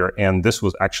negotiator. And this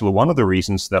was actually one of the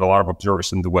reasons that a lot of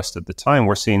observers in the West at the time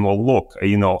were saying, well, look,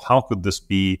 how could this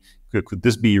be? Could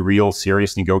this be a real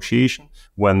serious negotiation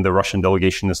when the Russian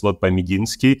delegation is led by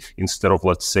Medinsky instead of,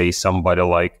 let's say, somebody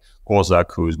like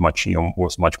Kozak, who is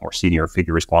was much more senior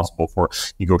figure responsible for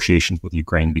negotiations with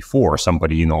Ukraine before,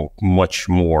 somebody, much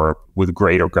more with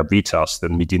greater gravitas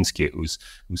than Medinsky, who's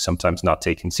sometimes not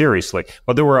taken seriously.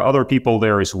 But there were other people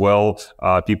there as well,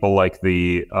 people like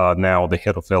now the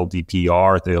head of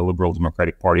LDPR, the Liberal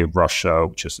Democratic Party of Russia,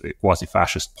 which is a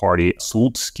quasi-fascist party,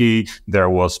 Slutsky. There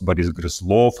was Boris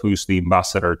Gryzlov, who's the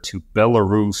ambassador to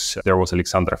Belarus. There was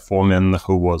Alexander Fomin,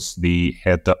 who was the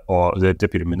the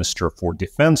deputy minister for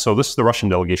defense. So this is the Russian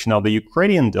delegation. Now, the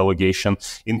Ukrainian delegation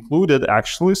included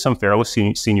actually some fairly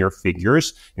senior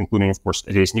figures, including, of course,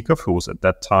 Reznikov, who was at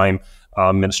that time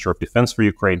Minister of Defense for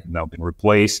Ukraine, now been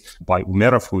replaced by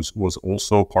Umerov, who was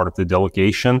also part of the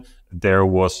delegation. There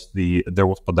was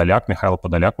Podolyak, Mikhail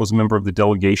Podolyak was a member of the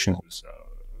delegation, who was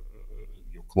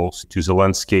close to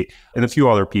Zelensky, and a few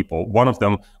other people. One of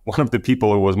the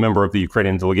people who was a member of the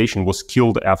Ukrainian delegation was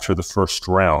killed after the first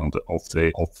round of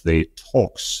the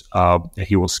talks.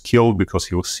 He was killed because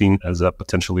he was seen as a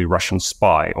potentially Russian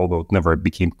spy, although it never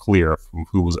became clear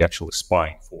who was actually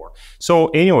spying for. So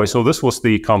anyway, this was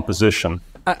the composition.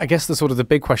 I guess the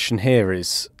big question here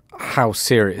is how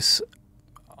serious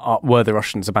were the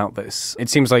Russians about this? It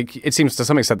seems to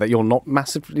some extent that you're not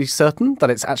massively certain,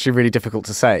 that it's actually really difficult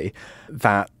to say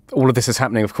that all of this is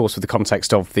happening, of course, with the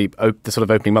context of the sort of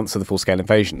opening months of the full-scale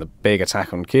invasion, the big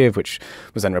attack on Kiev, which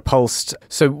was then repulsed.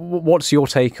 So what's your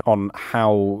take on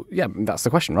how, that's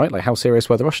the question, right? Like, how serious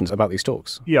were the Russians about these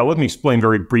talks? Yeah, let me explain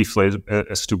very briefly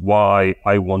as to why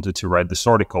I wanted to write this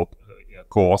article,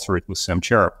 co-author it with Sam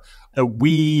Cherub.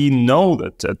 We know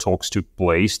that talks took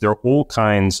place. There are all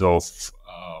kinds of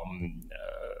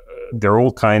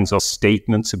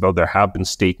statements about there have been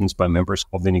statements by members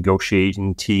of the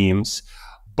negotiating teams.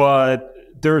 But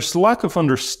there's lack of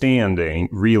understanding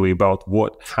really about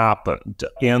what happened.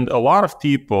 And a lot of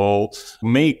people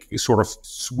make sort of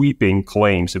sweeping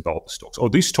claims about the talks. Oh,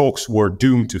 these talks were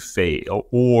doomed to fail.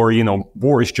 Or,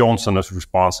 Boris Johnson is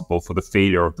responsible for the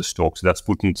failure of the talks. That's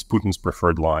Putin's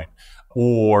preferred line.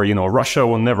 Or, Russia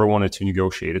will never wanted to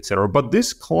negotiate, etc. But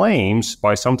these claims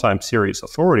by sometimes serious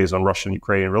authorities on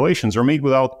Russian-Ukrainian relations are made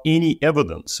without any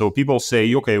evidence. So people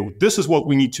say, okay, this is what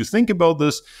we need to think about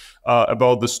these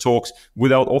talks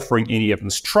without offering any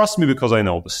evidence. Trust me because I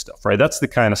know this stuff, right? That's the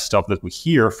kind of stuff that we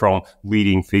hear from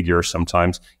leading figures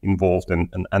sometimes involved in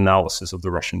an analysis of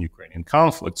the Russian-Ukrainian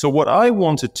conflict. So what I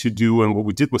wanted to do and what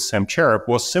we did with Sam Cherep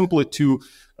was simply to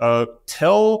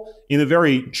tell in a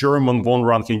very German von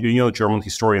Ranke, German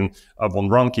historian von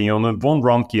Ranke, in a von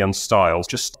Rankean style,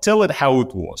 just tell it how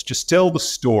it was, just tell the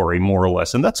story more or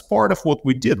less. And that's part of what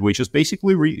we did, which is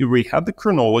basically we had the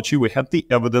chronology, we had the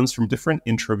evidence from different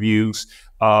interviews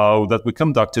that we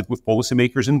conducted with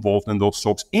policymakers involved in those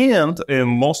talks. And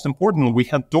most importantly, we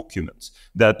had documents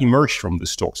that emerged from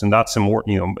these talks. And that's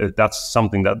that's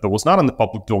something that was not in the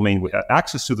public domain. We had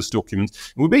access to these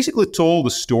documents. And we basically told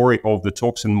the story of the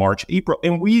talks in March, April,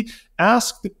 and we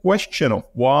asked the question of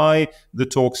why the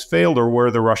talks failed or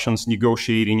were the Russians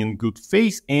negotiating in good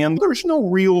faith. And there's no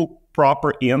real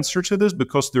proper answer to this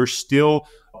because there's still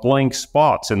blank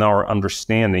spots in our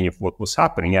understanding of what was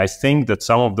happening. I think that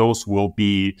some of those will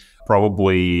be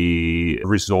probably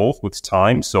resolved with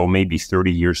time. So maybe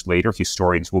 30 years later,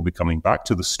 historians will be coming back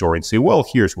to the story and say, well,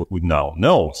 here's what we now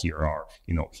know.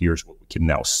 Here's what we can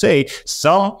now say.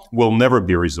 Some will never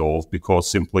be resolved because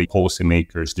simply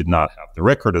policymakers did not have the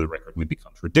record, or the record may be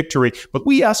contradictory. But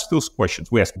we asked those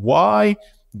questions. We asked, why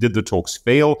did the talks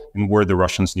fail, and were the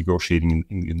Russians negotiating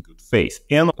in good faith?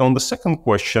 And on the second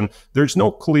question, there's no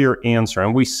clear answer.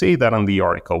 And we say that in the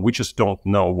article. We just don't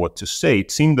know what to say. It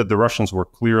seemed that the Russians were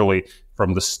clearly,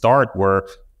 from the start, were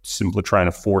simply trying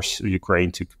to force Ukraine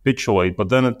to capitulate. But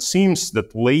then it seems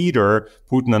that later,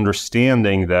 Putin,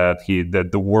 understanding that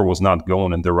the war was not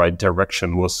going in the right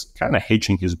direction, was kind of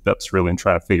hedging his bets really and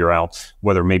trying to figure out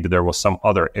whether maybe there was some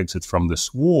other exit from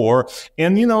this war.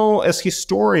 And, as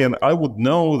historian, I would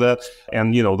know that,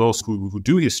 and, those who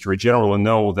do history generally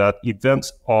know that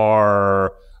events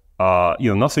are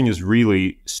nothing is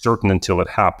really certain until it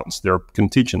happens. There are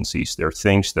contingencies. There are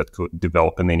things that could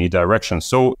develop in any direction.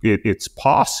 So it's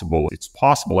possible.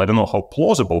 I don't know how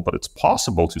plausible, but it's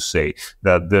possible to say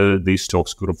that these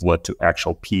talks could have led to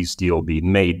actual peace deal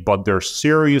being made. But there are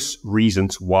serious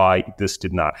reasons why this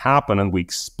did not happen, and we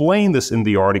explain this in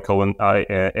the article.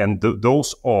 And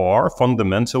those are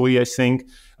fundamentally, I think.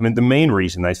 The main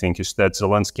reason, I think, is that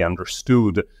Zelensky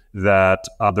understood that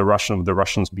the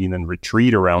Russians being in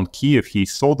retreat around Kiev, he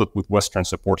thought that with Western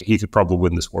support, he could probably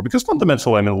win this war. Because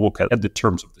fundamentally, look at the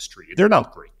terms of this treaty. They're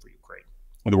not great for Ukraine.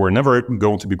 They were never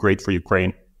going to be great for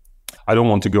Ukraine. I don't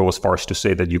want to go as far as to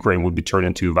say that Ukraine would be turned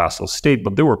into a vassal state,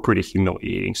 but they were pretty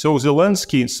humiliating. So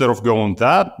Zelensky, instead of going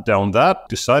down that,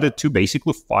 decided to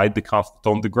basically fight the conflict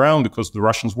on the ground because the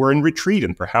Russians were in retreat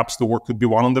and perhaps the war could be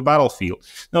won on the battlefield.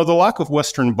 Now, the lack of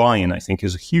Western buy-in, I think,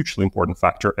 is a hugely important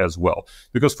factor as well.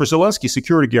 Because for Zelensky,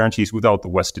 security guarantees without the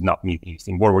West did not mean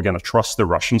anything. What, we're going to trust the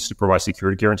Russians to provide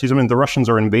security guarantees? The Russians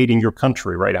are invading your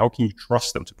country, right? How can you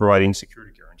trust them to provide any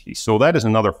security guarantees? So that is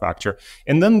another factor.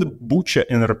 And then the Bucha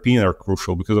and Irpin are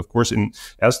crucial because, of course,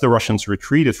 as the Russians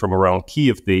retreated from around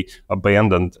Kiev, they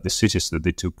abandoned the cities that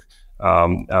they took,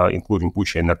 including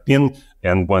Bucha and Irpin.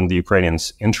 And when the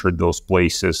Ukrainians entered those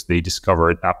places, they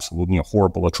discovered absolutely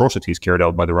horrible atrocities carried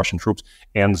out by the Russian troops.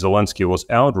 And Zelensky was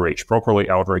outraged, properly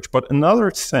outraged. But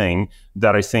another thing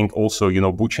that I think also,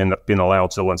 Bucha and Irpin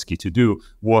allowed Zelensky to do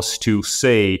was to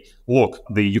say, look,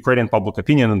 the Ukrainian public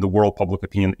opinion and the world public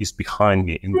opinion is behind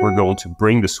me, and we're going to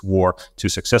bring this war to a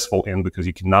successful end because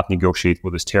you cannot negotiate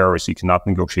with these terrorists, you cannot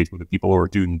negotiate with the people who are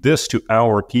doing this to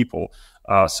our people.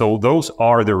 So those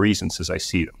are the reasons as I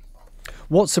see them.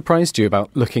 What surprised you about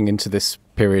looking into this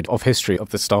period of history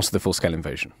of the start of the full-scale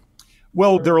invasion?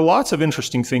 Well, there are lots of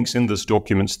interesting things in these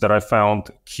documents that I found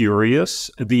curious.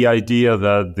 The idea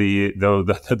that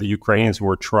the Ukrainians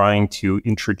were trying to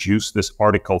introduce this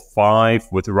Article 5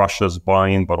 with Russia's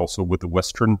buy-in, but also with the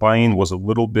Western buy-in, was a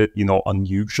little bit,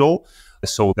 unusual.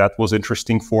 So that was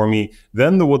interesting for me.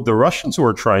 Then what the Russians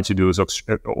were trying to do is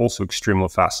also extremely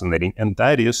fascinating, and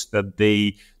that is that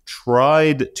they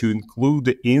tried to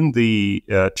include in the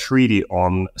treaty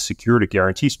on security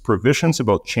guarantees provisions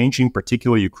about changing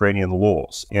particular Ukrainian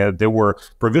laws. There were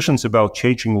provisions about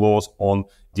changing laws on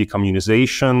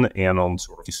decommunization and on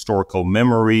sort of historical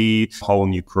memory, how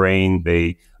in Ukraine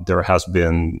there has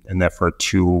been an effort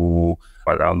to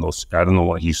I don't know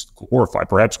what he's glorified,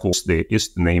 perhaps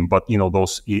is the name, but,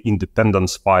 those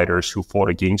independence fighters who fought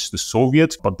against the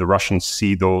Soviets, but the Russians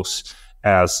see those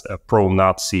as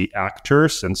pro-Nazi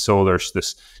actors. And so there's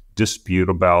this dispute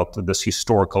about this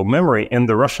historical memory, and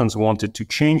the Russians wanted to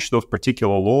change those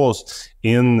particular laws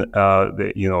in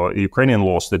the Ukrainian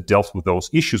laws that dealt with those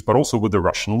issues, but also with the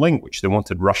Russian language. They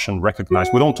wanted Russian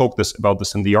recognized. We don't talk about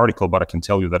this in the article, but I can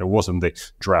tell you that it was in the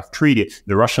draft treaty.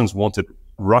 The Russians wanted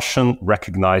Russian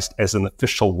recognized as an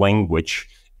official language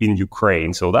in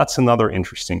Ukraine. So that's another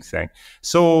interesting thing.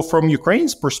 So from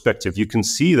Ukraine's perspective, you can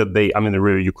see that the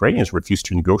Ukrainians refused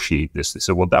to negotiate this. They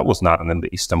said, well, that was not in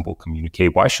the Istanbul communique.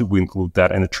 Why should we include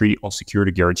that in a treaty on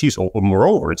security guarantees? Or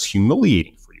moreover, it's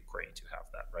humiliating for Ukraine to have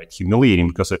that, right? Humiliating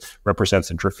because it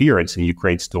represents interference in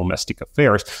Ukraine's domestic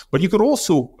affairs. But you could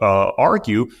also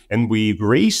argue, and we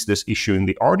raised this issue in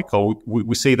the article,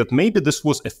 we say that maybe this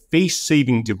was a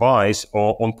face-saving device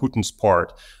on Putin's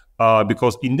part.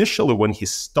 Because initially when he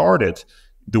started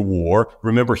the war,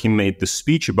 remember he made the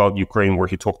speech about Ukraine where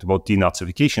he talked about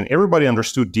denazification. Everybody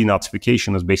understood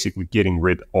denazification as basically getting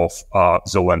rid of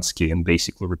Zelensky and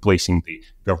basically replacing the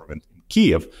government in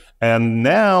Kiev. And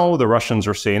now the Russians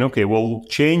are saying, okay, we'll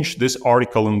change this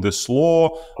article in this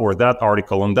law or that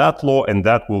article in that law, and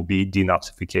that will be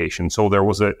denazification. So there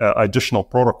was an additional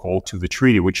protocol to the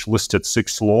treaty which listed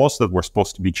 6 laws that were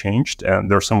supposed to be changed.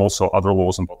 And there's some also other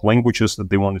laws about languages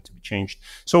that they wanted to be changed.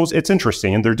 So it's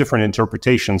interesting, and there are different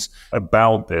interpretations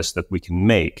about this that we can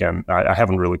make. And I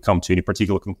haven't really come to any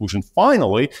particular conclusion.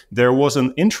 Finally, there was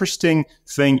an interesting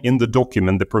thing in the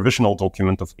document, the provisional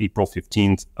document of April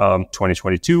 15th,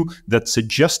 2022, that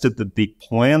suggested that they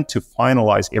plan to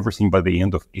finalize everything by the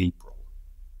end of April.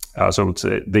 So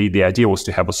the idea was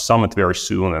to have a summit very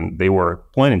soon, and they were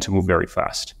planning to move very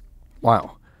fast.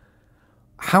 Wow.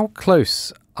 How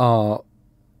close are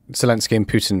Zelensky and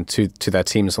Putin to their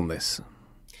teams on this?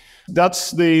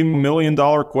 That's the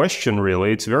million-dollar question,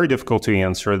 really. It's very difficult to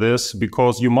answer this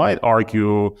because you might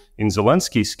argue in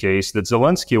Zelensky's case that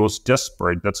Zelensky was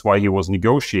desperate. That's why he was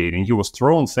negotiating. He was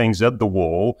throwing things at the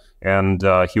wall, and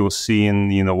he was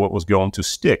seeing, what was going to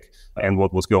stick and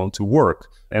what was going to work.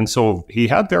 And so he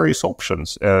had various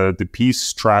options. The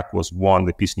peace track was one,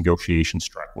 the peace negotiations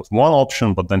track was one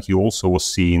option, but then he also was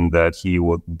seeing that he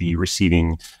would be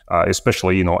receiving,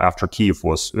 especially, after Kiev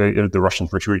was, the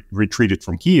Russians retreated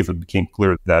from Kiev, it became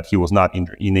clear that he was not in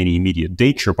any immediate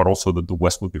danger, but also that the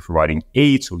West would be providing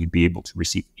aid, so he'd be able to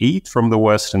receive aid from the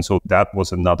West. And so that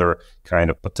was another kind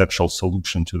of potential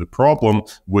solution to the problem,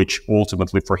 which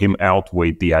ultimately for him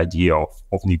outweighed the idea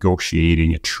of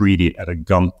negotiating a treaty at a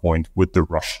gunpoint with the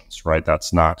Russians, right?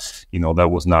 That's not, that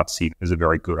was not seen as a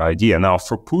very good idea. Now,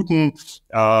 for Putin,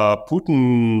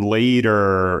 Putin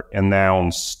later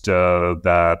announced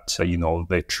that,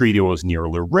 the treaty was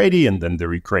nearly ready, and then the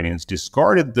Ukrainians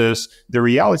discarded this. The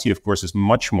reality, of course, is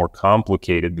much more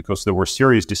complicated because there were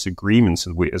serious disagreements,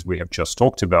 as we have just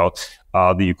talked about.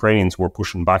 The Ukrainians were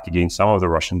pushing back against some of the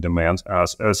Russian demands.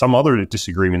 Some other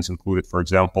disagreements included, for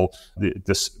example,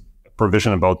 this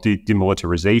provision about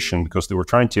demilitarization, because they were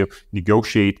trying to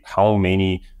negotiate how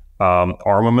many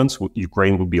armaments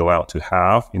Ukraine would be allowed to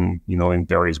have in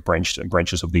various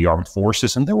branches of the armed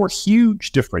forces. And there were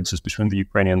huge differences between the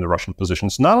Ukrainian and the Russian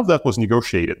positions. None of that was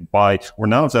negotiated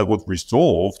none of that was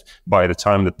resolved by the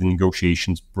time that the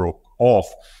negotiations broke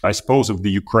off. I suppose if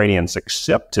the Ukrainians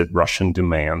accepted Russian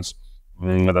demands,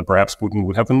 that perhaps Putin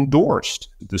would have endorsed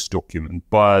this document.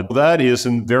 But that is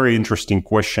a very interesting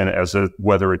question as to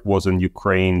whether it was in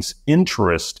Ukraine's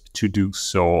interest to do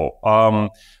so.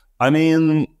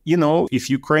 If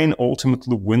Ukraine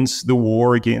ultimately wins the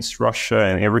war against Russia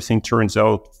and everything turns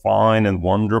out fine and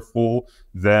wonderful,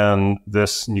 then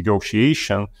this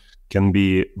negotiation can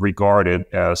be regarded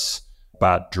as a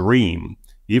bad dream.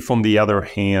 If, on the other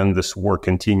hand, this war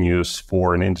continues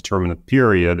for an indeterminate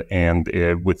period and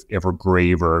with ever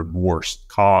graver, worse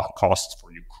costs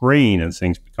for Ukraine, and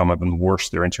things become even worse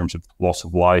there in terms of loss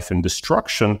of life and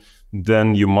destruction,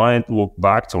 then you might look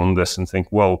back on this and think,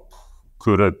 well,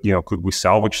 could we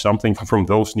salvage something from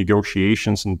those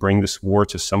negotiations and bring this war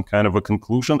to some kind of a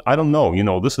conclusion? I don't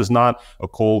know. This is not a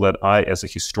call that I, as a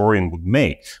historian, would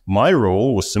make. My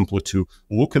role was simply to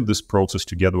look at this process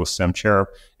together with Sam Cherub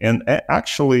and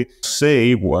actually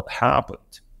say what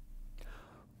happened.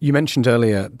 You mentioned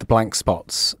earlier the blank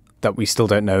spots that we still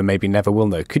don't know and maybe never will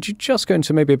know. Could you just go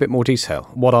into maybe a bit more detail?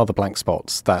 What are the blank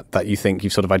spots that you think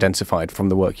you've sort of identified from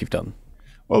the work you've done?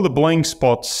 Well, the blank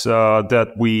spots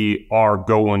that we are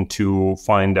going to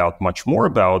find out much more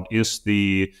about is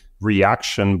the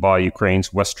reaction by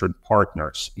Ukraine's Western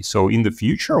partners. So in the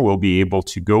future, we'll be able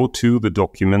to go to the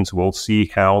documents. We'll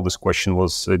see how this question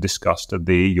was discussed at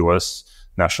the U.S.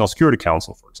 National Security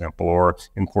Council, for example, or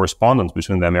in correspondence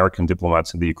between the American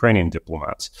diplomats and the Ukrainian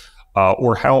diplomats,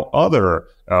 or how other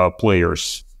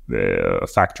players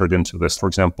factored into this. For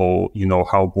example,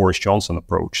 how Boris Johnson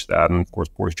approached that. And of course,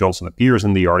 Boris Johnson appears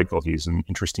in the article. He's an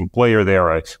interesting player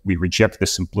there. We reject the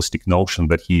simplistic notion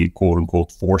that he, quote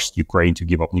unquote, forced Ukraine to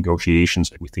give up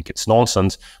negotiations. We think it's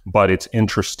nonsense, but it's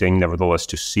interesting, nevertheless,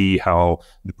 to see how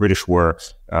the British were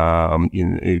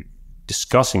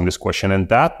discussing this question. And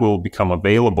that will become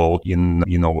available in,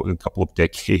 a couple of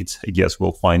decades. I guess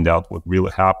we'll find out what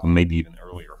really happened, maybe even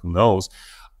earlier, who knows.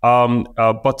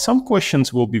 But some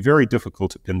questions will be very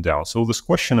difficult to pin down. So this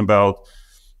question about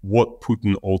what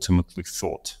Putin ultimately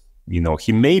thought,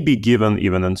 he may be given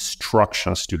even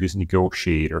instructions to his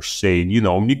negotiators saying,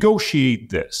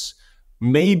 negotiate this.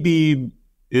 Maybe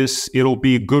it'll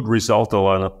be a good result.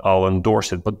 I'll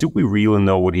endorse it. But do we really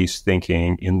know what he's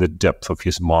thinking in the depth of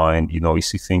his mind? Is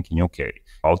he thinking, okay,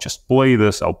 I'll just play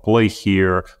this. I'll play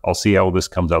here. I'll see how this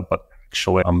comes out. But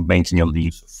actually, I'm banking on the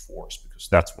use of force,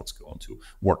 that's what's going to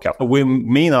work out. We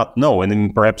may not know, and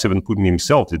then perhaps even Putin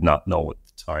himself did not know at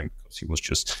the time because he was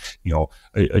just,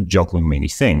 juggling many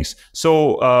things.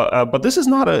 So, but this is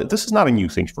not a new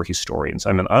thing for historians.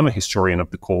 I mean, I'm a historian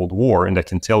of the Cold War, and I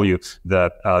can tell you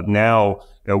that now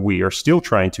we are still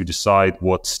trying to decide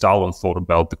what Stalin thought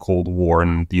about the Cold War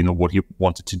and what he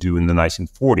wanted to do in the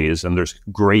 1940s. And there's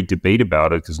great debate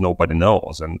about it because nobody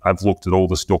knows. And I've looked at all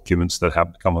these documents that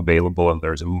have become available, and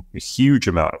there's a huge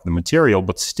amount of the material,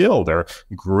 but still there are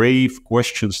grave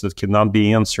questions that cannot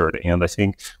be answered. And I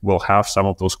think we'll have some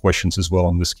of those questions as well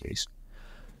in this case.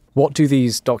 What do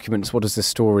these documents, what does this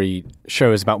story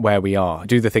show us about where we are?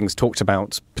 Do the things talked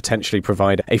about potentially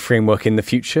provide a framework in the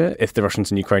future if the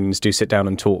Russians and Ukrainians do sit down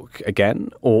and talk again?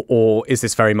 Or is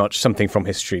this very much something from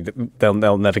history that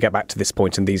they'll never get back to this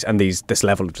point and this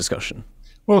level of discussion?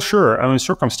 Well, sure. I mean,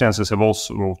 circumstances have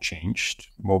also changed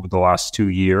over the last 2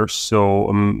 years. So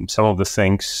some of the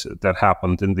things that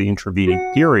happened in the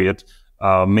intervening period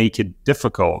make it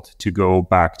difficult to go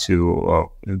back to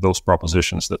those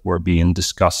propositions that were being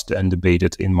discussed and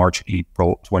debated in March,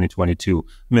 April 2022.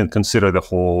 I mean, consider the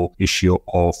whole issue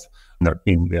of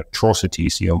in the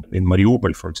atrocities, in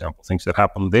Mariupol, for example, things that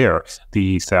happened there.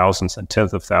 The thousands and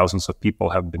tens of thousands of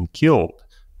people have been killed,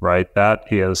 right? That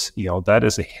is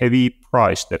a heavy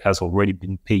price that has already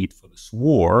been paid for this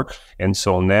war. And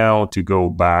so now to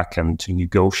go back and to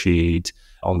negotiate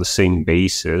on the same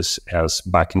basis as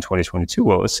back in 2022,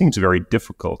 well, it seems very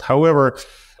difficult. However,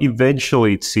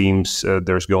 eventually it seems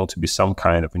there's going to be some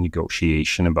kind of a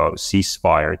negotiation about a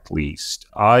ceasefire at least.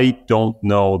 I don't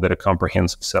know that a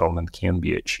comprehensive settlement can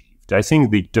be achieved. I think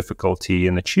the difficulty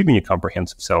in achieving a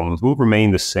comprehensive settlement will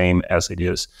remain the same as it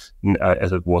was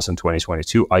in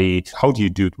 2022, i.e., how do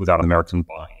you do it without American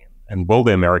buy-in? And will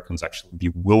the Americans actually be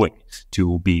willing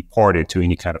to be party to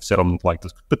any kind of settlement like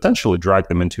this, potentially drag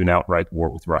them into an outright war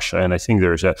with Russia? And I think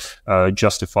there's a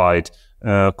justified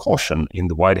caution in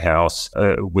the White House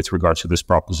with regard to this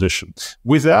proposition.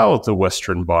 Without the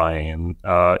Western buy-in,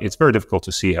 it's very difficult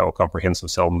to see how a comprehensive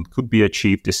settlement could be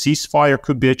achieved. A ceasefire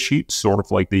could be achieved, sort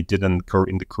of like they did in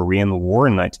the Korean War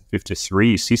in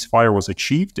 1953. Ceasefire was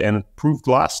achieved and it proved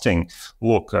lasting.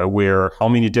 Look, we're how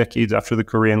many decades after the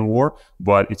Korean War,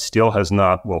 but it still has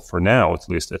not, well, for now at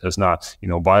least, it has not,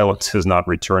 violence has not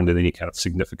returned in any kind of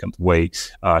significant way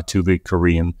to the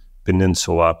Korean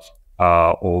Peninsula.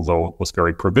 Although it was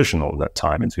very provisional at that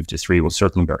time. In 1953, it was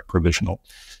certainly very provisional.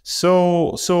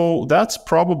 So that's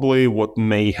probably what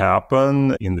may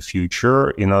happen in the future.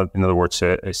 In other words,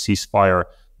 a ceasefire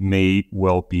may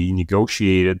well be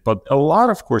negotiated, but a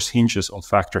lot, of course, hinges on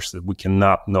factors that we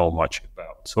cannot know much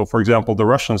about. So, for example, the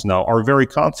Russians now are very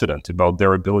confident about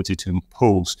their ability to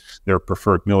impose their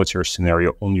preferred military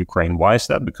scenario on Ukraine. Why is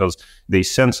that? Because they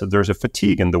sense that there's a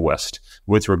fatigue in the West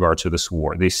with regard to this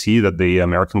war. They see that the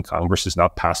American Congress is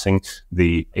not passing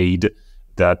the aid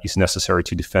that is necessary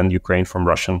to defend Ukraine from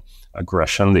Russian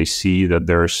aggression. They see that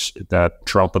that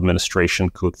Trump administration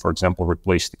could, for example,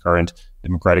 replace the current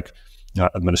Democratic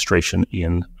administration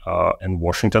in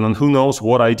Washington, and who knows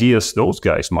what ideas those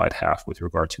guys might have with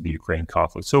regard to the Ukraine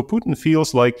conflict. So Putin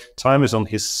feels like time is on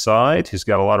his side. He's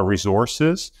got a lot of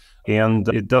resources, and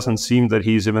it doesn't seem that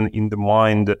he's even in the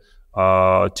mind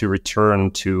to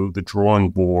return to the drawing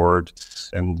board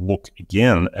and look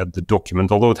again at the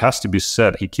document. Although it has to be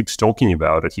said, he keeps talking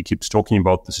about it. He keeps talking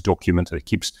about this document. He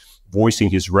keeps voicing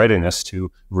his readiness to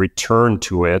return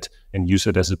to it and use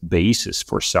it as a basis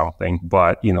for something.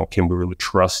 But, can we really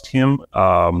trust him?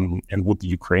 And would the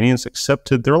Ukrainians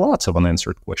accept it? There are lots of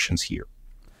unanswered questions here.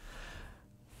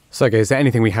 Sergey, is there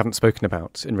anything we haven't spoken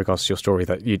about in regards to your story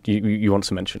that you want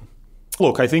to mention?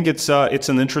 Look, I think it's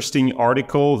an interesting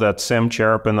article that Sam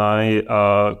Charap and I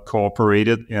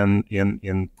cooperated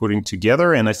in putting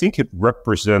together, and I think it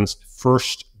represents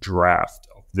first draft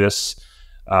of this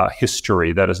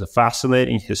history. That is a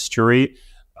fascinating history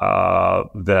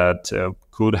that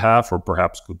could have or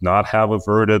perhaps could not have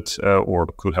averted or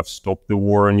could have stopped the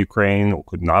war in Ukraine or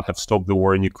could not have stopped the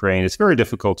war in Ukraine. It's very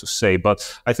difficult to say,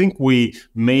 but I think we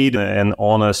made an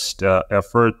honest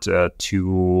effort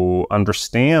to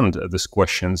understand these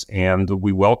questions, and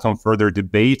we welcome further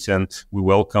debate, and we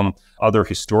welcome other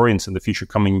historians in the future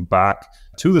coming back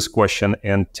to this question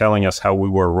and telling us how we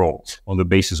were wrong on the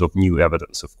basis of new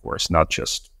evidence, of course, not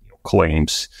just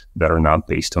claims that are not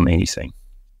based on anything.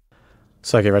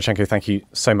 Sergey Radchenko, thank you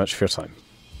so much for your time.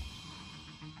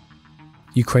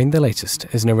 Ukraine the Latest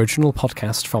is an original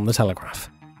podcast from The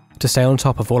Telegraph. To stay on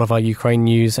top of all of our Ukraine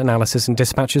news, analysis and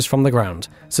dispatches from the ground,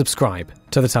 subscribe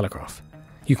to The Telegraph.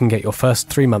 You can get your first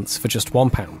 3 months for just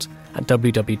 £1 at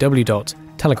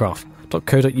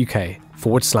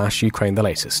www.telegraph.co.uk/Ukraine the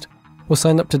Latest. Or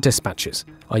sign up to Dispatches,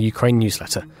 our Ukraine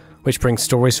newsletter, which brings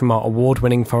stories from our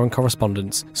award-winning foreign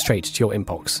correspondents straight to your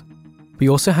inbox. We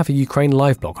also have a Ukraine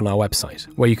live blog on our website,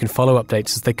 where you can follow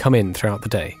updates as they come in throughout the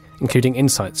day, including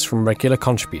insights from regular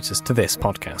contributors to this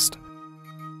podcast.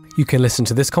 You can listen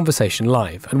to this conversation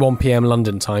live at 1 p.m.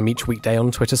 London time each weekday on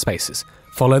Twitter Spaces.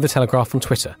 Follow The Telegraph on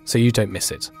Twitter so you don't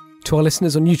miss it. To our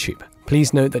listeners on YouTube,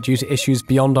 please note that due to issues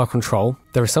beyond our control,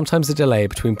 there is sometimes a delay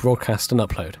between broadcast and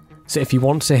upload. So if you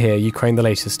want to hear Ukraine the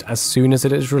Latest as soon as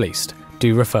it is released,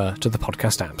 do refer to the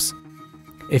podcast apps.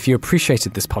 If you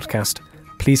appreciated this podcast,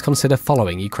 please consider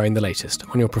following Ukraine the Latest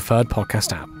on your preferred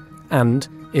podcast app. And,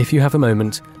 if you have a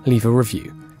moment, leave a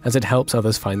review, as it helps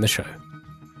others find the show.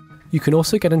 You can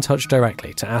also get in touch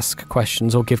directly to ask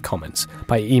questions or give comments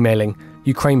by emailing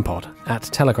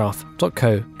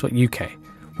ukrainepod@telegraph.co.uk.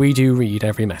 We do read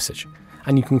every message.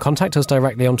 And you can contact us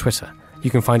directly on Twitter.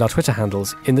 You can find our Twitter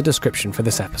handles in the description for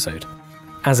this episode.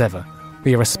 As ever,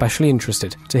 we are especially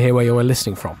interested to hear where you are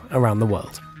listening from around the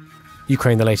world.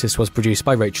 Ukraine the Latest was produced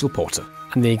by Rachel Porter,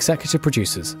 and the executive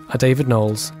producers are David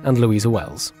Knowles and Louisa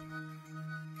Wells.